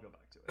 I'll go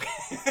back to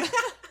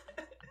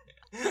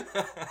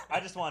it. I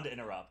just wanted to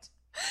interrupt.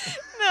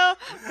 No,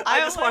 I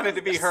just wanted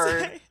to be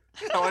heard.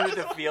 I wanted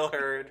to feel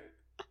heard.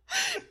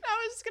 I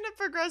was just gonna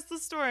progress the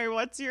story.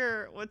 What's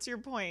your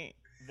point?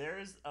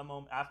 There's a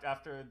moment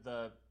after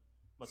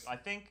I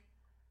think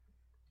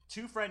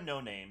two friend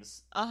no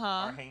names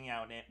are hanging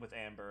out with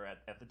Amber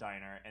at the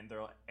diner, and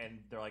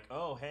they're like,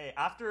 oh hey,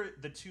 after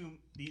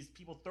these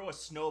people throw a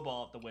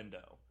snowball at the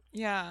window.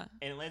 Yeah.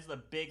 And it lands with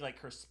a big,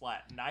 like,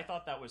 kersplat. And I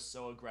thought that was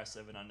so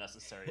aggressive and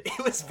unnecessary.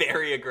 It was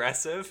very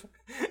aggressive.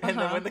 And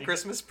then when the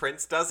Christmas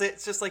Prince does it,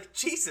 it's just like,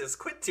 Jesus,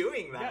 quit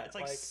doing that. Yeah, it's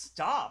like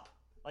stop.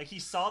 Like, he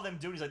saw them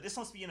do it. He's like, this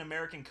must be an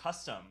American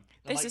custom.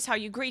 This is how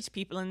you greet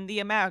people in the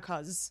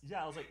Americas.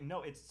 Yeah, I was like,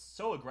 no, it's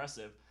so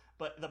aggressive.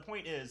 But the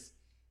point is,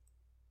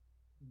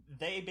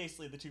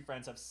 the two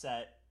friends have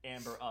set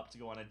Amber up to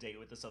go on a date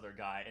with this other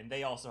guy. And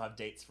they also have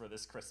dates for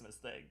this Christmas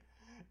thing.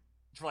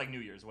 For, like, New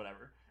Year's,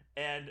 whatever.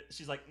 And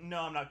she's like,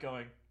 no, I'm not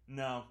going.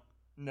 No.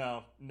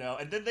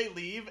 And then they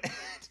leave. And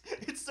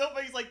it's so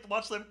funny. He's like,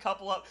 watch them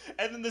couple up.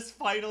 And then this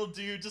final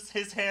dude, just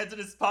his hands in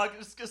his pocket,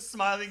 just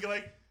smiling,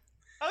 going,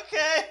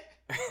 okay.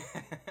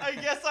 I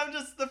guess I'm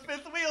just the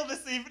fifth wheel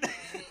this evening.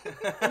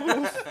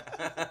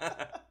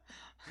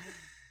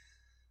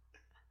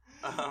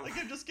 Like,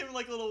 I'm just giving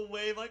like a little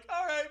wave, like,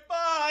 all right,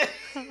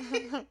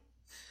 bye.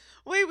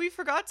 Wait, we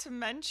forgot to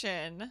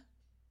mention.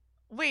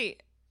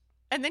 Wait.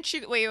 And then she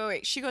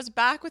goes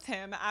back with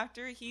him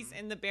after he's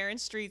in the barren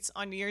streets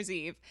on New Year's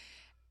Eve.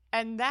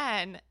 And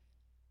then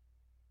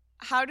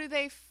how do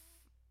they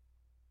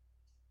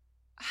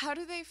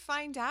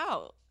find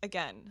out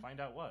again? Find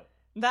out what?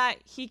 That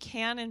he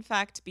can in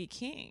fact be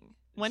king.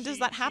 When does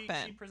that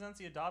happen? She presents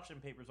the adoption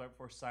papers right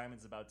before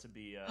Simon's about to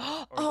be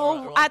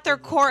at their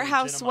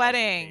courthouse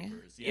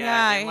wedding.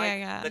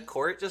 Yeah. The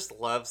court just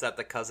loves that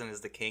the cousin is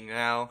the king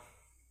now.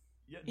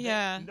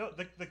 Yeah. No,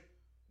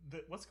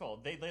 what's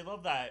called? They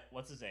love that.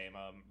 What's his name?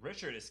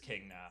 Richard is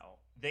king now.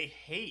 They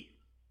hate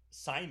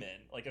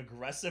Simon like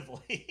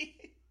aggressively.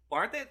 Well,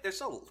 aren't they? They're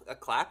still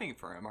clapping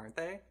for him, aren't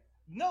they?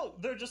 No,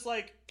 they're just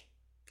like,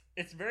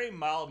 it's very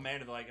mild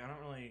mannered. Like, I don't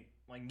really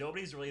like.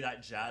 Nobody's really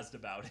that jazzed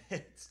about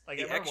it. Like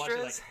the everyone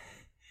extras.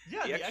 Watching,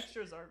 like, yeah, the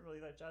extras aren't really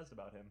that jazzed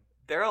about him.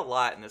 There are a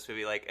lot in this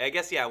movie. Like, I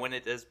guess when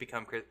it does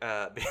become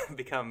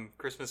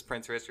Christmas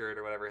Prince Richard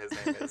or whatever his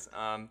name is.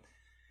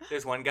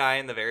 There's one guy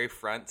in the very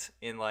front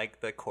in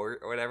like the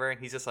court or whatever,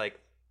 and he's just like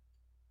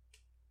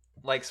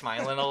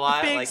smiling a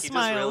lot. Big like he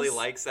smiles. Just really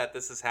likes that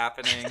this is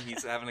happening.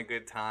 He's having a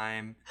good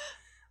time.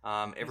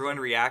 Everyone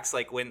reacts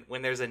like when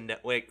there's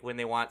when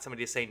they want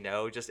somebody to say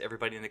no, just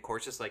everybody in the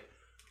court's just like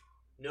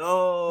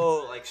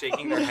no, like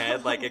shaking their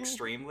head like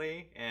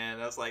extremely.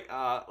 And I was like,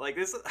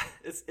 this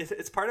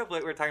it's part of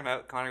what we're talking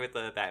about, Connor, with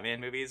the Batman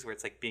movies, where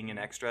it's like being an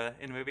extra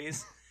in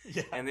movies.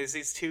 Yeah. And there's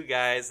these two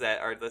guys that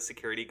are the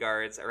security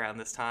guards around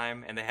this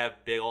time, and they have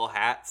big old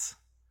hats.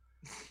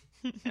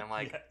 And I'm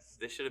like,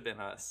 This should have been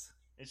us.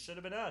 It should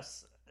have been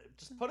us.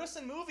 Just put us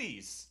in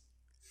movies.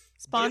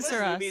 Sponsor Give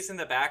us us. Movies in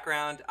the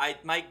background.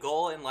 My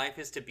goal in life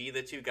is to be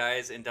the two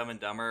guys in Dumb and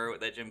Dumber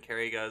that Jim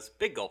Carrey goes,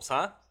 big gulps,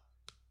 huh?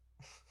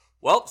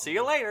 Well, see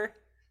you later.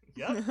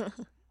 Yep.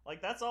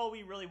 Like, that's all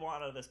we really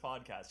want out of this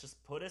podcast.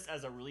 Just put us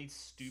as a really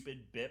stupid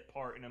bit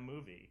part in a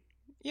movie.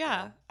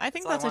 Yeah, I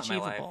think that's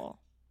achievable.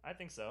 I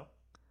think so.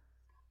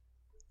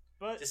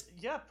 But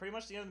pretty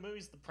much the end of the movie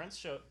is the prince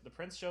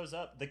shows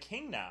up. The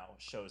king now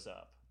shows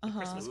up. The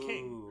Christmas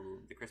King.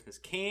 Ooh, the Christmas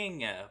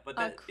King.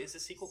 But is the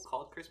sequel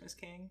called Christmas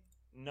King?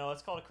 No,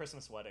 it's called A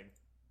Christmas Wedding.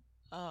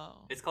 Oh.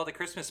 It's called The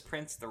Christmas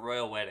Prince, The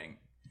Royal Wedding.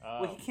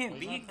 Well, he can't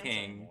be a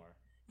king.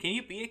 Can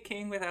you be a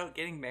king without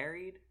getting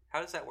married?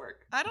 How does that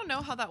work? I don't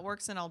know how that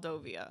works in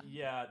Aldovia.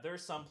 Yeah,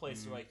 there's some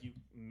place where like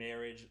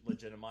marriage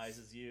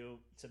legitimizes you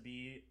to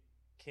be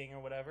king or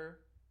whatever.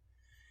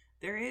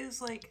 There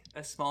is like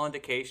a small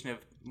indication of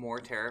more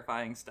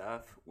terrifying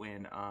stuff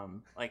when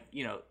like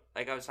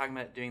I was talking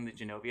about doing the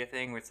Genovia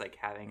thing where it's like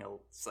having a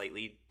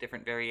slightly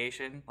different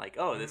variation. Like,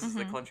 oh, this is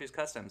the country's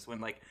customs.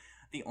 When like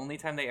the only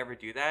time they ever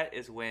do that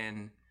is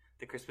when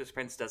the Christmas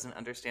Prince doesn't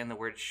understand the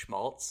word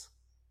schmaltz.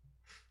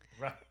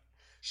 Right.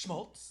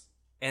 Schmaltz.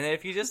 And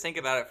if you just think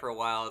about it for a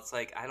while, it's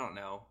like, I don't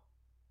know,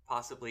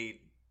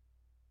 possibly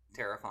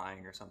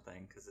terrifying or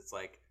something. Because it's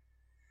like,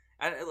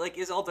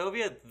 is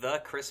Aldovia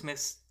the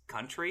Christmas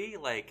country?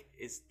 Like,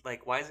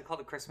 why is it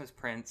called a Christmas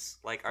Prince?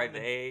 Like, are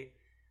they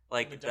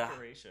like the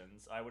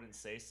decorations? I wouldn't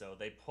say so.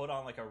 They put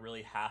on like a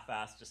really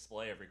half-assed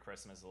display every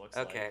Christmas. It looks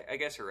like. Okay, I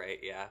guess you're right.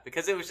 Yeah,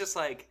 because it was just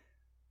like,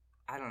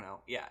 I don't know.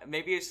 Yeah,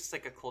 maybe it's just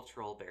like a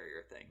cultural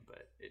barrier thing,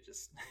 but it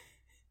just.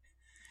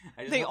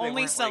 They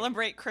only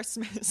celebrate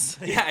Christmas.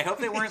 Yeah, I hope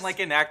they weren't like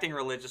enacting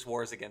religious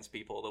wars against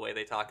people the way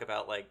they talk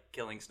about like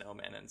killing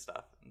snowmen and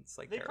stuff. It's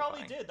like they terrifying.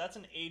 Probably did. That's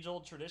an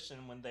age-old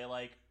tradition when they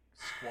like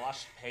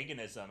squashed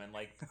paganism and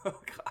like. Oh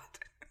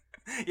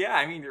God. Yeah,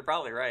 I mean you're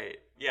probably right.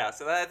 Yeah,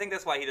 so I think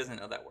that's why he doesn't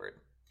know that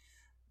word.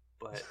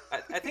 But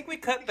I think we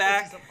cut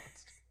back.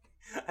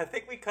 I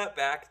think we cut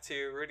back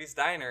to Rudy's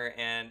Diner,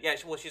 and yeah,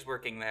 she's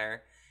working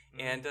there,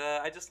 and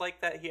I just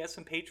like that he has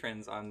some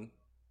patrons on.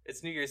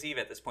 It's New Year's Eve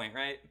at this point,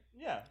 right?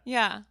 Yeah.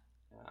 Yeah.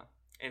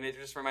 And it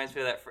just reminds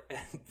me of that.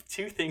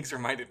 Two things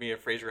reminded me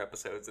of Frasier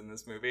episodes in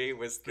this movie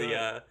was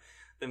the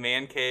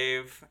man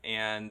cave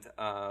and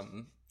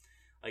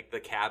like the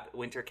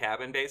winter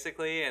cabin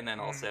basically, and then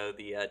also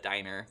the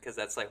diner, because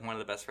that's like one of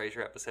the best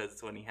Frasier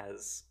episodes when he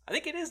has. I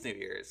think it is New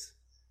Year's,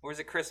 or is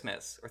it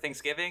Christmas or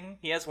Thanksgiving?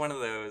 He has one of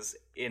those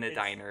in a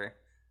diner.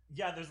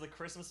 Yeah, there's the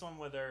Christmas one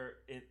where they're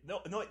no,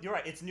 you're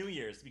right. It's New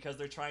Year's because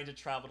they're trying to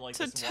travel to like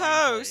to this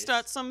toast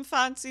at some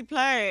fancy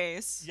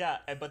place. Yeah,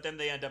 but then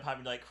they end up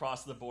having to like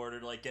cross the border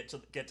to like get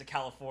to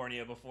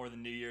California before the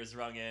New Year's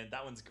rung in.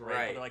 That one's great.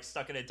 Right. But they're like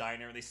stuck in a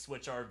diner and they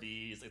switch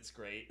RVs. It's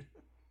great.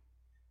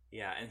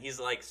 Yeah, and he's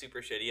like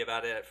super shitty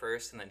about it at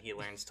first, and then he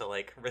learns to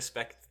like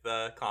respect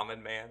the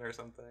common man or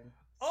something.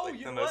 Oh, like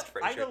you know what?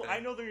 I know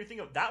the one you're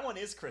thinking of. That one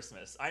is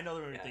Christmas. I know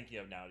the one you're thinking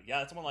of now. Yeah,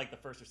 that's one like the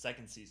first or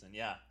second season.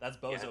 Yeah, that's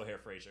Bozo Hair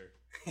Frasier.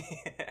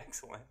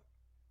 Excellent.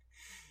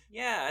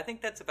 Yeah, I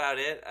think that's about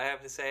it. I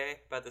have to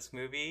say about this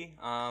movie.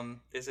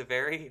 There's a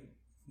very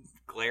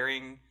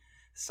glaring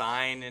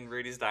sign in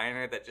Rudy's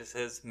Diner that just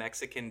says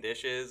Mexican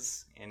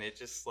dishes, and it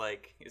just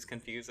like is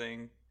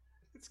confusing.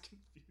 It's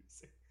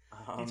confusing.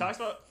 He talks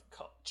about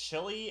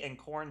chili and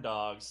corn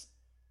dogs.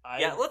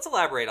 Yeah, let's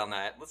elaborate on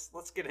that.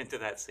 Let's get into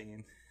that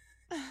scene.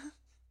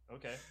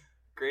 Okay.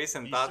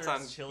 Gracen, thoughts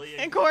on chili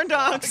and corn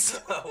dogs?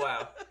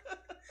 Oh,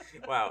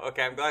 wow.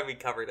 Okay, I'm glad we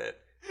covered it.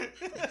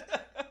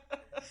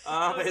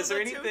 Is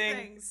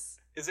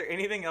there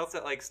anything else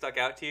that like stuck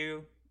out to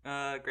you,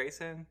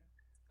 Gracen,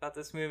 about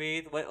this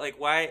movie?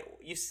 Why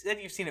you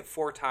said you've seen it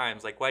 4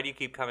 times? Like, why do you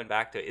keep coming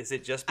back to it? Is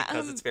it just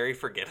because it's very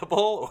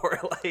forgettable, or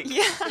like?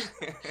 Yeah,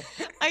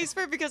 I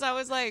swear, because I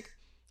was like,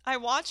 I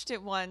watched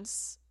it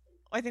once,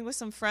 I think with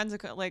some friends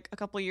like a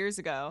couple years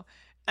ago.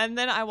 And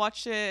then I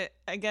watched it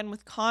again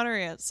with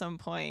Connery at some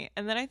point.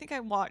 And then I think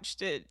I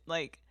watched it,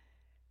 like,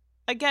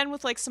 again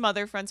with, like, some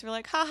other friends who were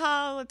like,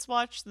 haha, let's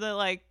watch the,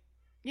 like,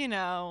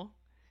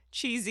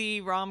 cheesy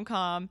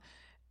rom-com.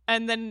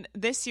 And then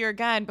this year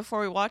again,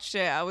 before we watched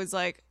it, I was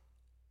like,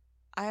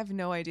 I have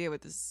no idea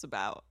what this is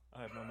about.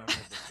 I have no memory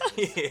of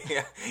this.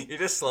 Yeah, you're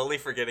just slowly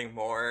forgetting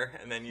more,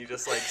 and then you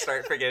just like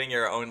start forgetting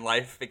your own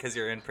life because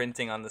you're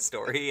imprinting on the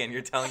story and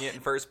you're telling it in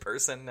first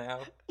person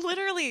now.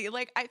 Literally,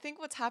 like, I think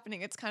what's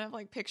happening, it's kind of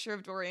like Picture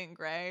of Dorian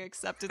Gray,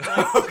 except it's like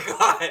oh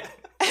god,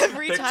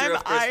 every Picture time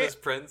of Christmas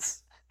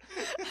Prince.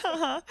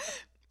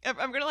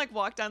 I'm gonna like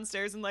walk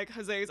downstairs and like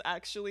Jose is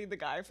actually the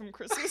guy from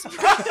Christmas Prince.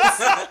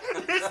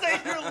 You're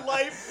saying your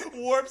life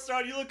warps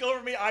around. You look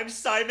over me. I'm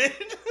Simon.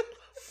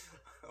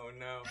 Oh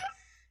no.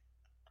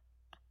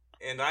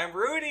 And I'm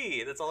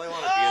Rudy. That's all I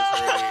want to be is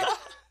Rudy.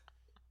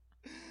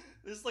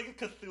 This is like a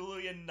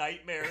Cthulhuian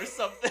nightmare or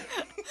something.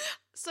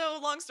 So,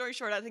 long story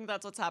short, I think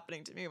that's what's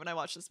happening to me when I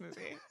watch this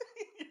movie.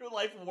 Your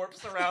life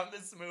warps around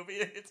this movie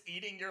and it's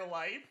eating your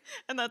life.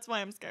 And that's why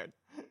I'm scared.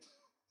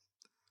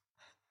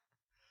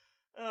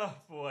 Oh,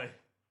 boy.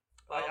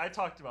 Well, I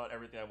talked about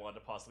everything I wanted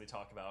to possibly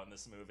talk about in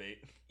this movie.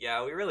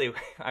 Yeah, we really,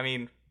 I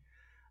mean,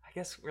 I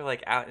guess we're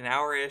like out an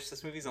hour-ish.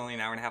 This movie's only an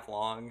hour and a half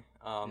long.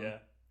 Yeah.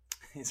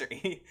 Is there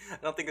any? I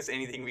don't think there's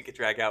anything we could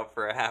drag out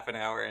for a half an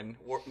hour, and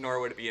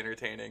nor would it be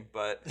entertaining.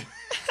 But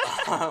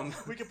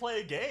we could play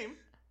a game.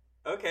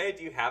 Okay,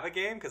 do you have a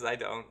game? Because I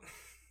don't.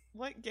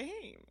 What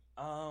game?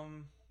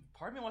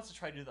 Part of me wants to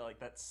try to do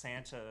that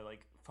Santa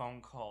phone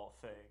call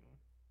thing.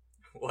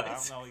 What? I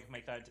don't know. We can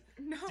make that.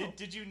 No.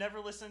 Did you never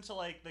listen to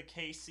the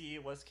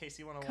KC? Was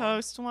KC 101?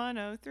 Coast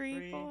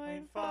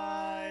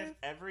 103.5.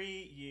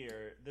 Every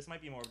year, this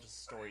might be more of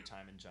just story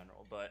time in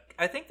general, but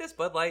I think this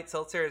Bud Light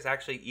seltzer is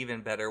actually even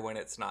better when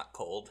it's not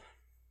cold.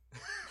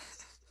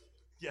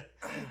 Yeah,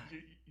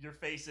 your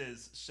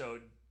faces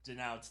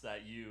denounced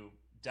that you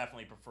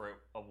definitely prefer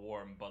a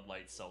warm Bud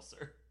Light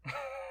seltzer.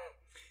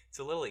 It's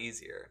a little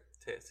easier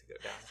to go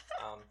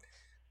down.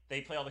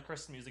 They play all the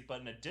Christmas music,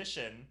 but in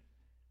addition,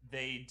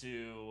 they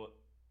do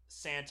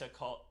Santa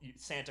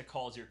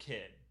calls your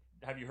kid.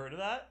 Have you heard of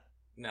that?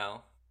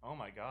 No. Oh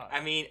my god.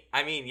 I mean,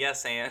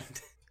 yes, and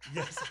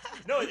yes.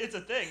 No, it's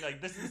a thing.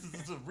 Like this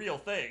is a real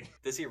thing.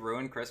 Does he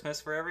ruin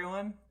Christmas for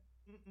everyone?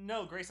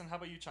 No, Gracen, how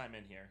about you chime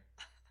in here?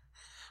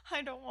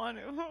 I don't want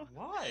to.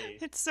 Why?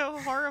 It's so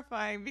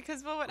horrifying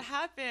because what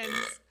happens?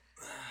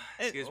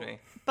 Excuse me.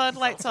 Bud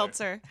Light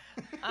seltzer.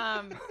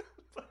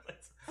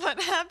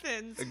 What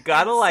happens?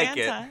 Gotta like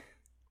it.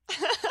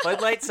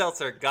 Bud Light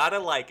seltzer. Gotta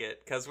like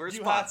it because we're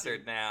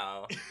sponsored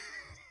now.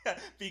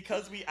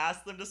 Because we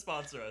asked them to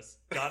sponsor us.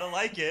 Gotta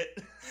like it.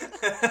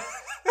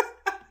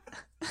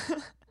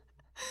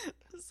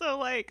 So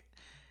like,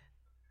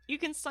 you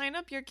can sign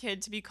up your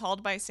kid to be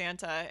called by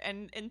Santa,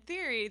 and in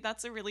theory,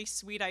 that's a really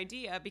sweet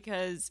idea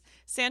because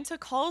Santa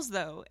calls,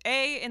 though,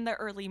 in the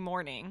early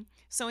morning.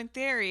 So in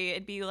theory,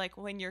 it'd be like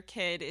when your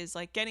kid is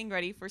like getting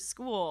ready for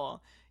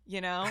school,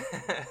 you know?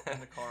 In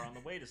the car on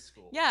the way to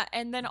school. Yeah,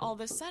 and then all of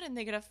a sudden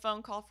they get a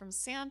phone call from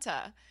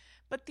Santa.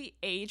 But the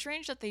age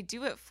range that they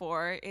do it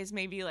for is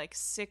maybe like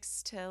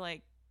 6 to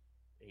like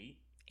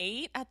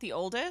 8 at the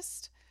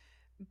oldest.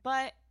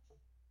 But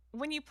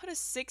when you put a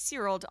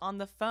 6-year-old on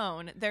the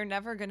phone, they're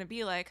never going to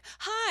be like,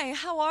 "Hi,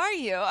 how are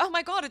you? Oh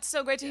my God, it's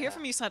so great to hear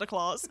from you, Santa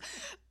Claus."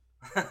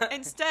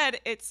 Instead,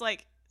 it's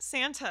like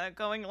Santa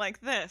going like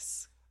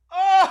this.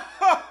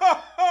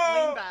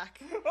 Lean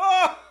back.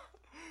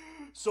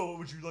 So what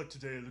would you like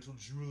today, little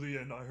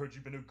Julian? I heard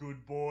you've been a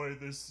good boy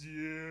this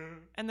year.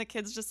 And the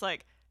kid's just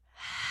like,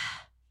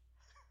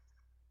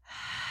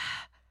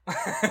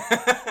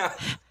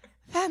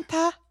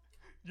 Santa.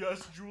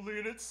 Yes,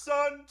 Julian, it's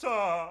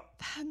Santa.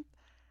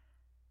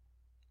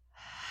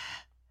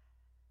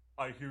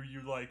 I hear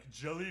you like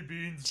jelly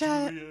beans,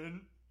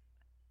 Julian.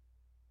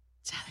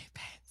 Jelly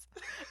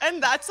beans.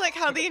 And that's like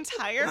how the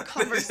entire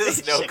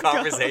conversation There's no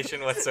conversation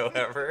goes.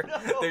 Whatsoever.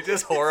 No. They're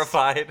just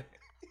horrified.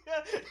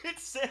 Yeah,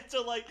 it's Santa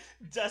like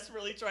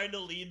desperately trying to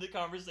lead the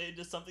conversation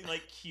to something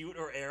like cute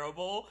or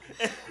arable.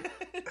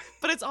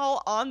 But it's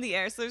all on the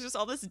air, so there's just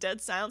all this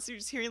dead silence. You're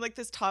just hearing like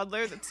this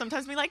toddler that's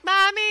sometimes being like,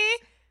 "Mommy!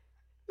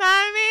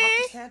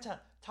 Mommy!"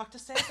 Talk to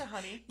Santa,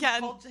 honey. Yeah,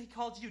 He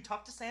called you.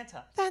 Talk to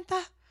Santa.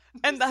 Santa.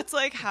 And that's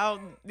like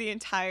how the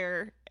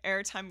entire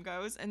airtime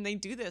goes, and they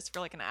do this for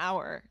like an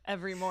hour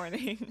every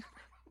morning.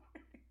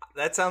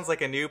 That sounds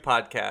like a new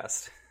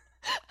podcast.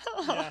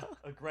 Yeah,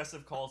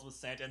 aggressive calls with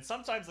Santa. And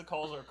sometimes the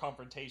calls are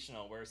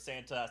confrontational, where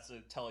Santa has to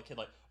tell a kid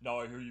like, "Now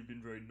I hear you've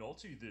been very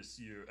naughty this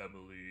year,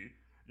 Emily.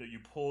 That you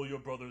pull your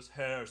brother's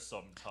hair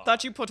sometimes.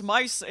 That you put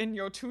mice in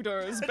your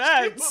tutor's That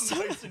beds. you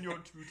put mice in your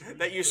tutor's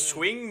That you bed.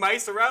 swing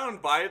mice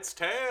around by its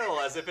tail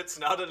as if it's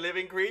not a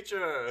living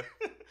creature."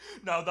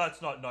 Now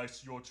that's not nice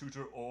to your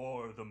tutor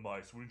or the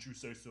mice. Wouldn't you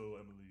say so,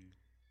 Emily?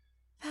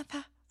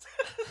 Santa.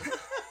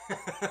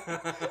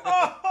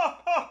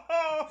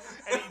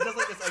 And he does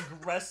like this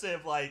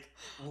aggressive like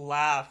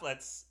laugh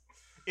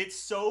it's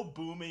so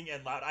booming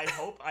and loud. I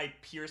hope I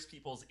pierce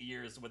people's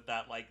ears with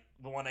that, like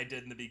the one I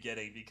did in the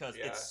beginning, because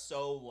it's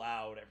so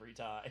loud every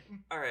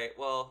time. All right,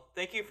 well,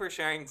 thank you for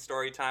sharing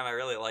story time. I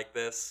really like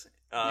this.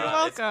 You're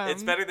welcome.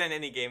 It's better than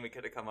any game we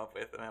could have come up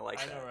with, and I like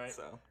that. I know, right?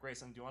 So,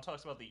 Gracen, do you want to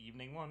talk about the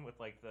evening one with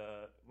like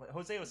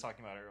Jose was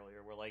talking about it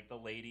earlier, where like the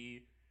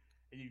lady,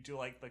 you do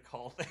like the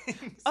call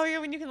things. Oh yeah,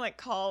 when you can like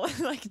call and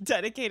like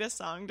dedicate a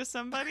song to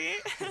somebody.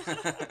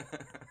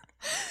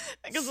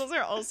 Because those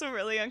are also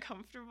really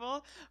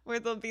uncomfortable, where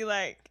they'll be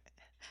like,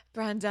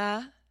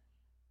 "Brenda,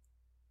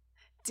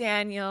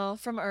 Daniel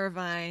from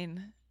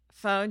Irvine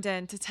phoned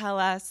in to tell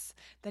us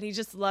that he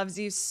just loves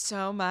you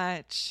so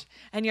much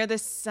and you're the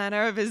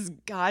center of his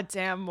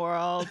goddamn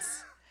world.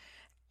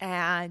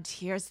 And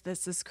here's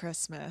This Is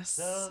Christmas."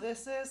 So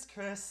this is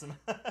Christmas.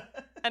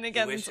 And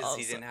again, he wishes also,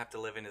 he didn't have to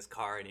live in his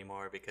car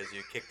anymore because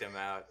you kicked him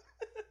out.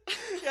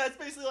 Yeah, it's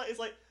basically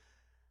like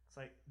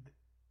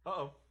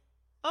uh-oh.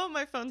 "Oh,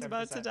 my phone's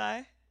about to 10%.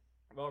 die."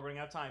 Well, we're running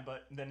out of time,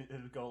 but then it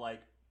would go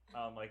like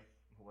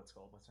what's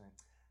her name?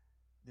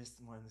 This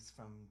one's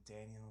from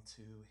Daniel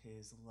to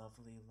his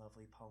lovely,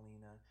 lovely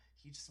Paulina.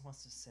 He just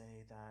wants to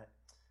say that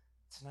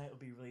tonight would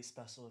be really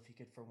special if he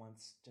could for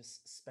once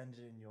just spend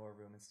it in your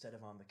room instead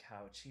of on the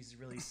couch. He's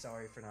really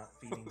sorry for not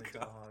feeding the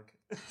dog.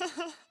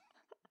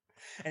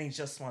 And he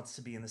just wants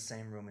to be in the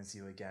same room as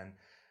you again.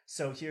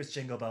 So here's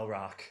Jingle Bell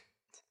Rock.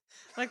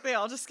 Like they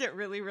all just get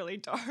really, really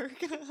dark.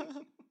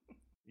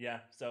 Yeah,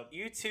 so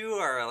You two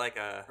are like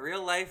a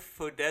real life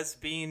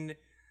Fodesbean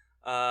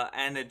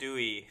Anna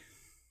Dewey.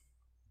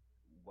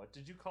 what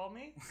did you call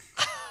me?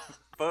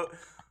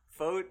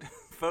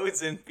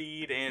 Fodes and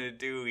Feed Anna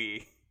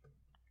Dewey.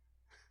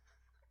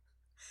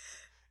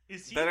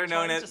 Is he Better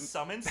known trying as- to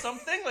summon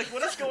something? Like,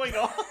 what is going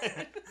on?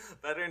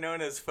 Better known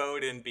as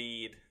Fode and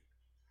Bead.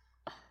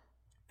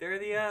 They're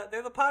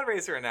the pod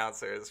racer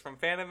announcers from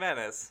Phantom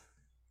Menace.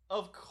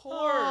 Of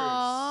course.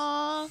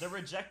 Aww. The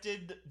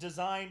rejected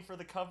design for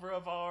the cover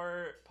of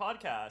our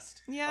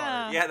podcast.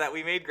 Yeah. Yeah, that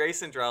we made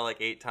Gracen draw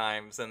like 8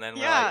 times, and then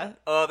we're like,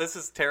 oh, this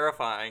is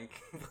terrifying.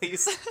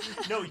 Please.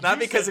 No, not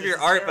because of your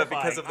art, terrifying.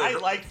 But because of the I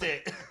liked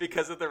it.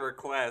 Because of the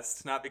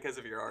request, not because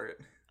of your art.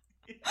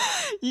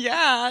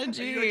 Yeah,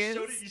 jeez.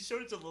 jeez. You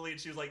showed it to Lily, and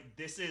she was like,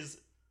 this is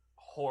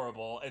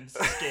horrible and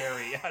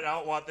scary. I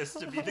don't want this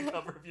to be the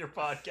cover of your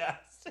podcast.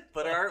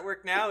 But our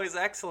artwork now is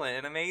excellent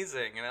and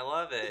amazing, and I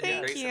love it.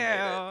 Thank you.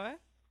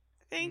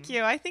 Thank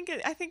you. I think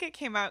it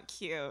came out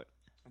cute.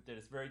 It did.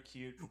 It's very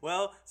cute.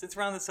 Well, since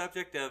we're on the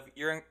subject of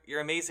your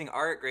amazing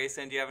art,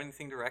 Gracen, do you have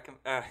anything to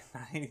recommend? Not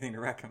anything to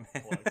recommend.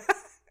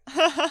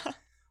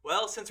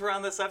 Well, since we're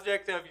on the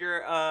subject of your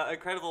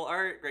incredible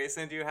art,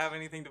 Gracen, do you have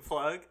anything to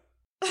plug?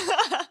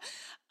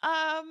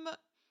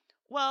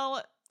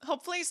 Well,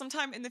 hopefully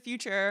sometime in the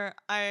future,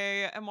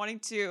 I am wanting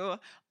to,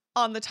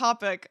 on the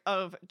topic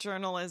of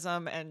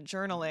journalism and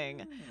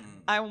journaling,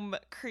 I'm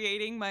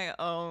creating my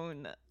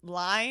own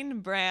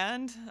line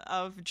brand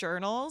of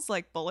journals,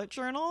 like bullet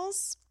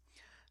journals.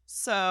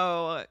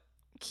 So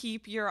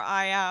keep your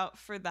eye out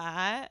for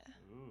that.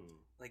 Ooh.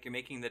 Like you're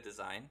making the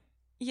design?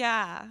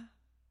 Yeah.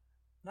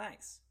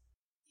 Nice.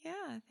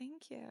 Yeah,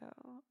 thank you.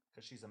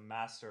 Because she's a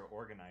master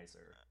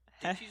organizer.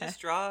 Did you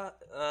just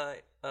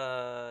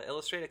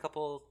illustrate a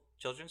couple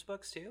children's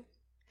books too?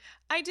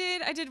 I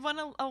did one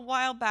a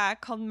while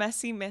back called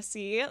Messy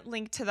Missy.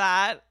 Link to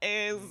that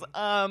is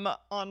on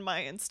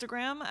my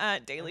Instagram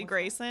at Daily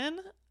Gracen.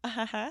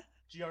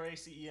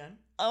 Gracen.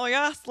 Oh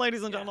yes,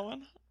 ladies and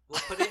gentlemen. We'll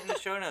put it in the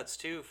show notes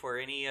too for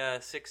any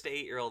 6 to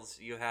 8 year olds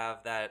you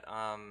have that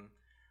are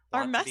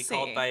messy.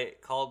 To be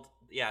called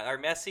are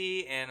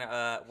messy and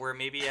were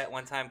maybe at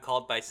one time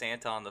called by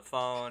Santa on the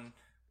phone.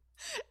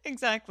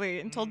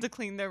 Exactly, and told to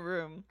clean their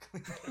room.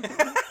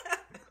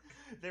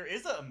 There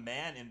is a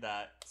man in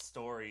that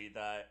story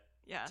that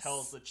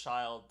tells the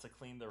child to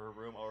clean their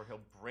room or he'll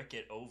brick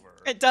it over.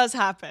 It does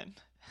happen.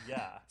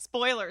 Yeah.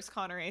 Spoilers,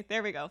 Connery.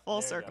 There we go.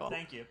 Full circle.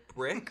 Thank you.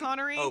 Brick?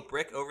 Connery? Oh,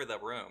 brick over the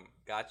room.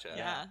 Gotcha.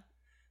 Yeah.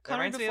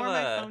 Connery before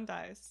my phone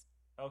dies.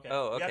 Okay.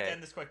 Oh, okay. You have to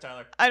end this quick,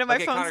 Tyler. I know my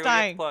phone's Connor,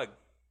 dying. Plug.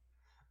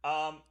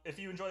 If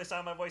you enjoy the sound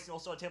of my voice and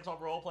also tabletop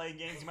role-playing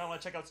games, you might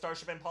want to check out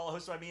Starship Impala,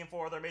 hosted by me and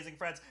 4 other amazing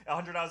friends.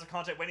 100 hours of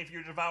content waiting for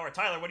you to devour.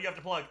 Tyler, what do you have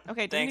to plug?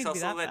 Okay, thanks. I'll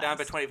slow that down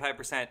by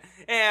 25%.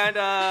 And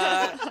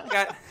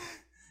got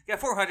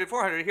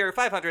 400 here,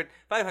 500,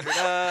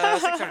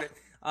 600.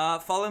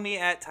 Follow me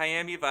at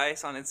Tyami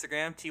Vice on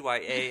Instagram,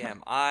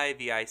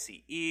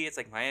 TYAMIVICE. It's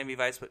like Miami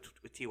Vice, but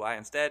with TY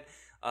instead.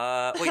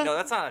 Wait, no,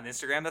 that's not on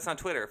Instagram. That's on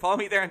Twitter. Follow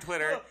me there on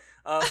Twitter.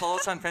 Follow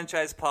us on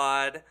Franchise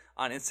Pod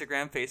on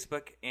Instagram,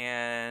 Facebook,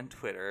 and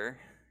Twitter.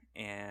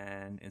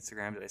 And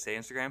Instagram, did I say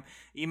Instagram?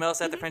 Email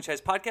us at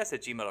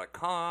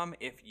thefranchisepodcast@gmail.com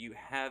if you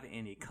have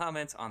any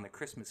comments on The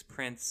Christmas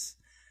Prince,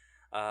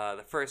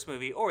 the first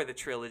movie, or the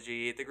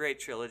trilogy, the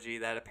great trilogy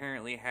that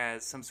apparently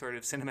has some sort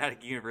of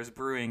cinematic universe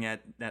brewing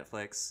at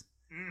Netflix.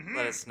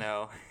 Let us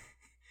know.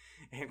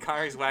 And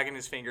Connor's wagging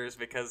his fingers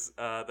because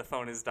the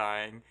phone is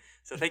dying.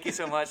 So thank you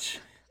so much.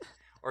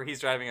 Or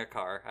he's driving a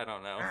car. I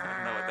don't know. I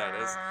don't know what that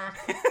is.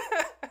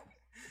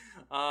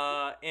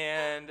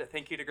 And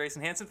thank you to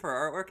Gracen Hansen for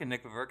our artwork and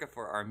Nick Vaverka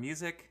for our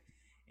music.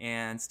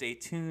 And stay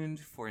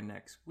tuned for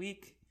next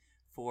week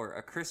for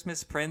A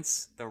Christmas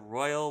Prince, The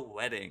Royal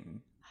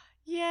Wedding.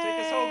 Yay!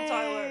 Take us home,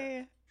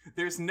 Tyler.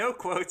 There's no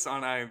quotes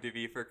on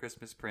IMDb for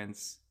Christmas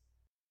Prince.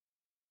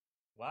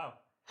 Wow.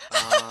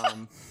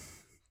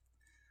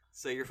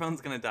 So your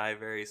phone's going to die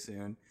very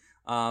soon.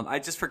 I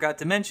just forgot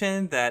to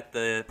mention that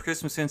the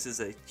Christmas Prince is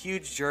a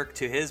huge jerk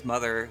to his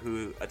mother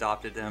who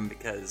adopted him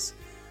because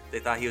they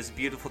thought he was a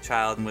beautiful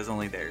child and was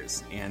only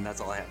theirs. And that's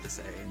all I have to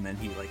say. And then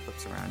he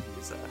flips around.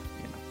 He's,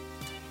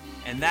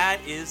 And that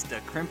is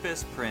the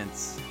Krampus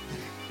Prince.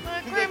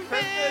 The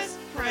Krampus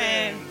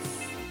Prince.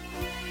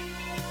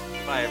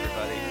 Bye,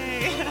 everybody.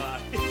 Bye.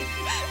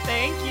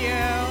 Thank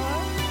you.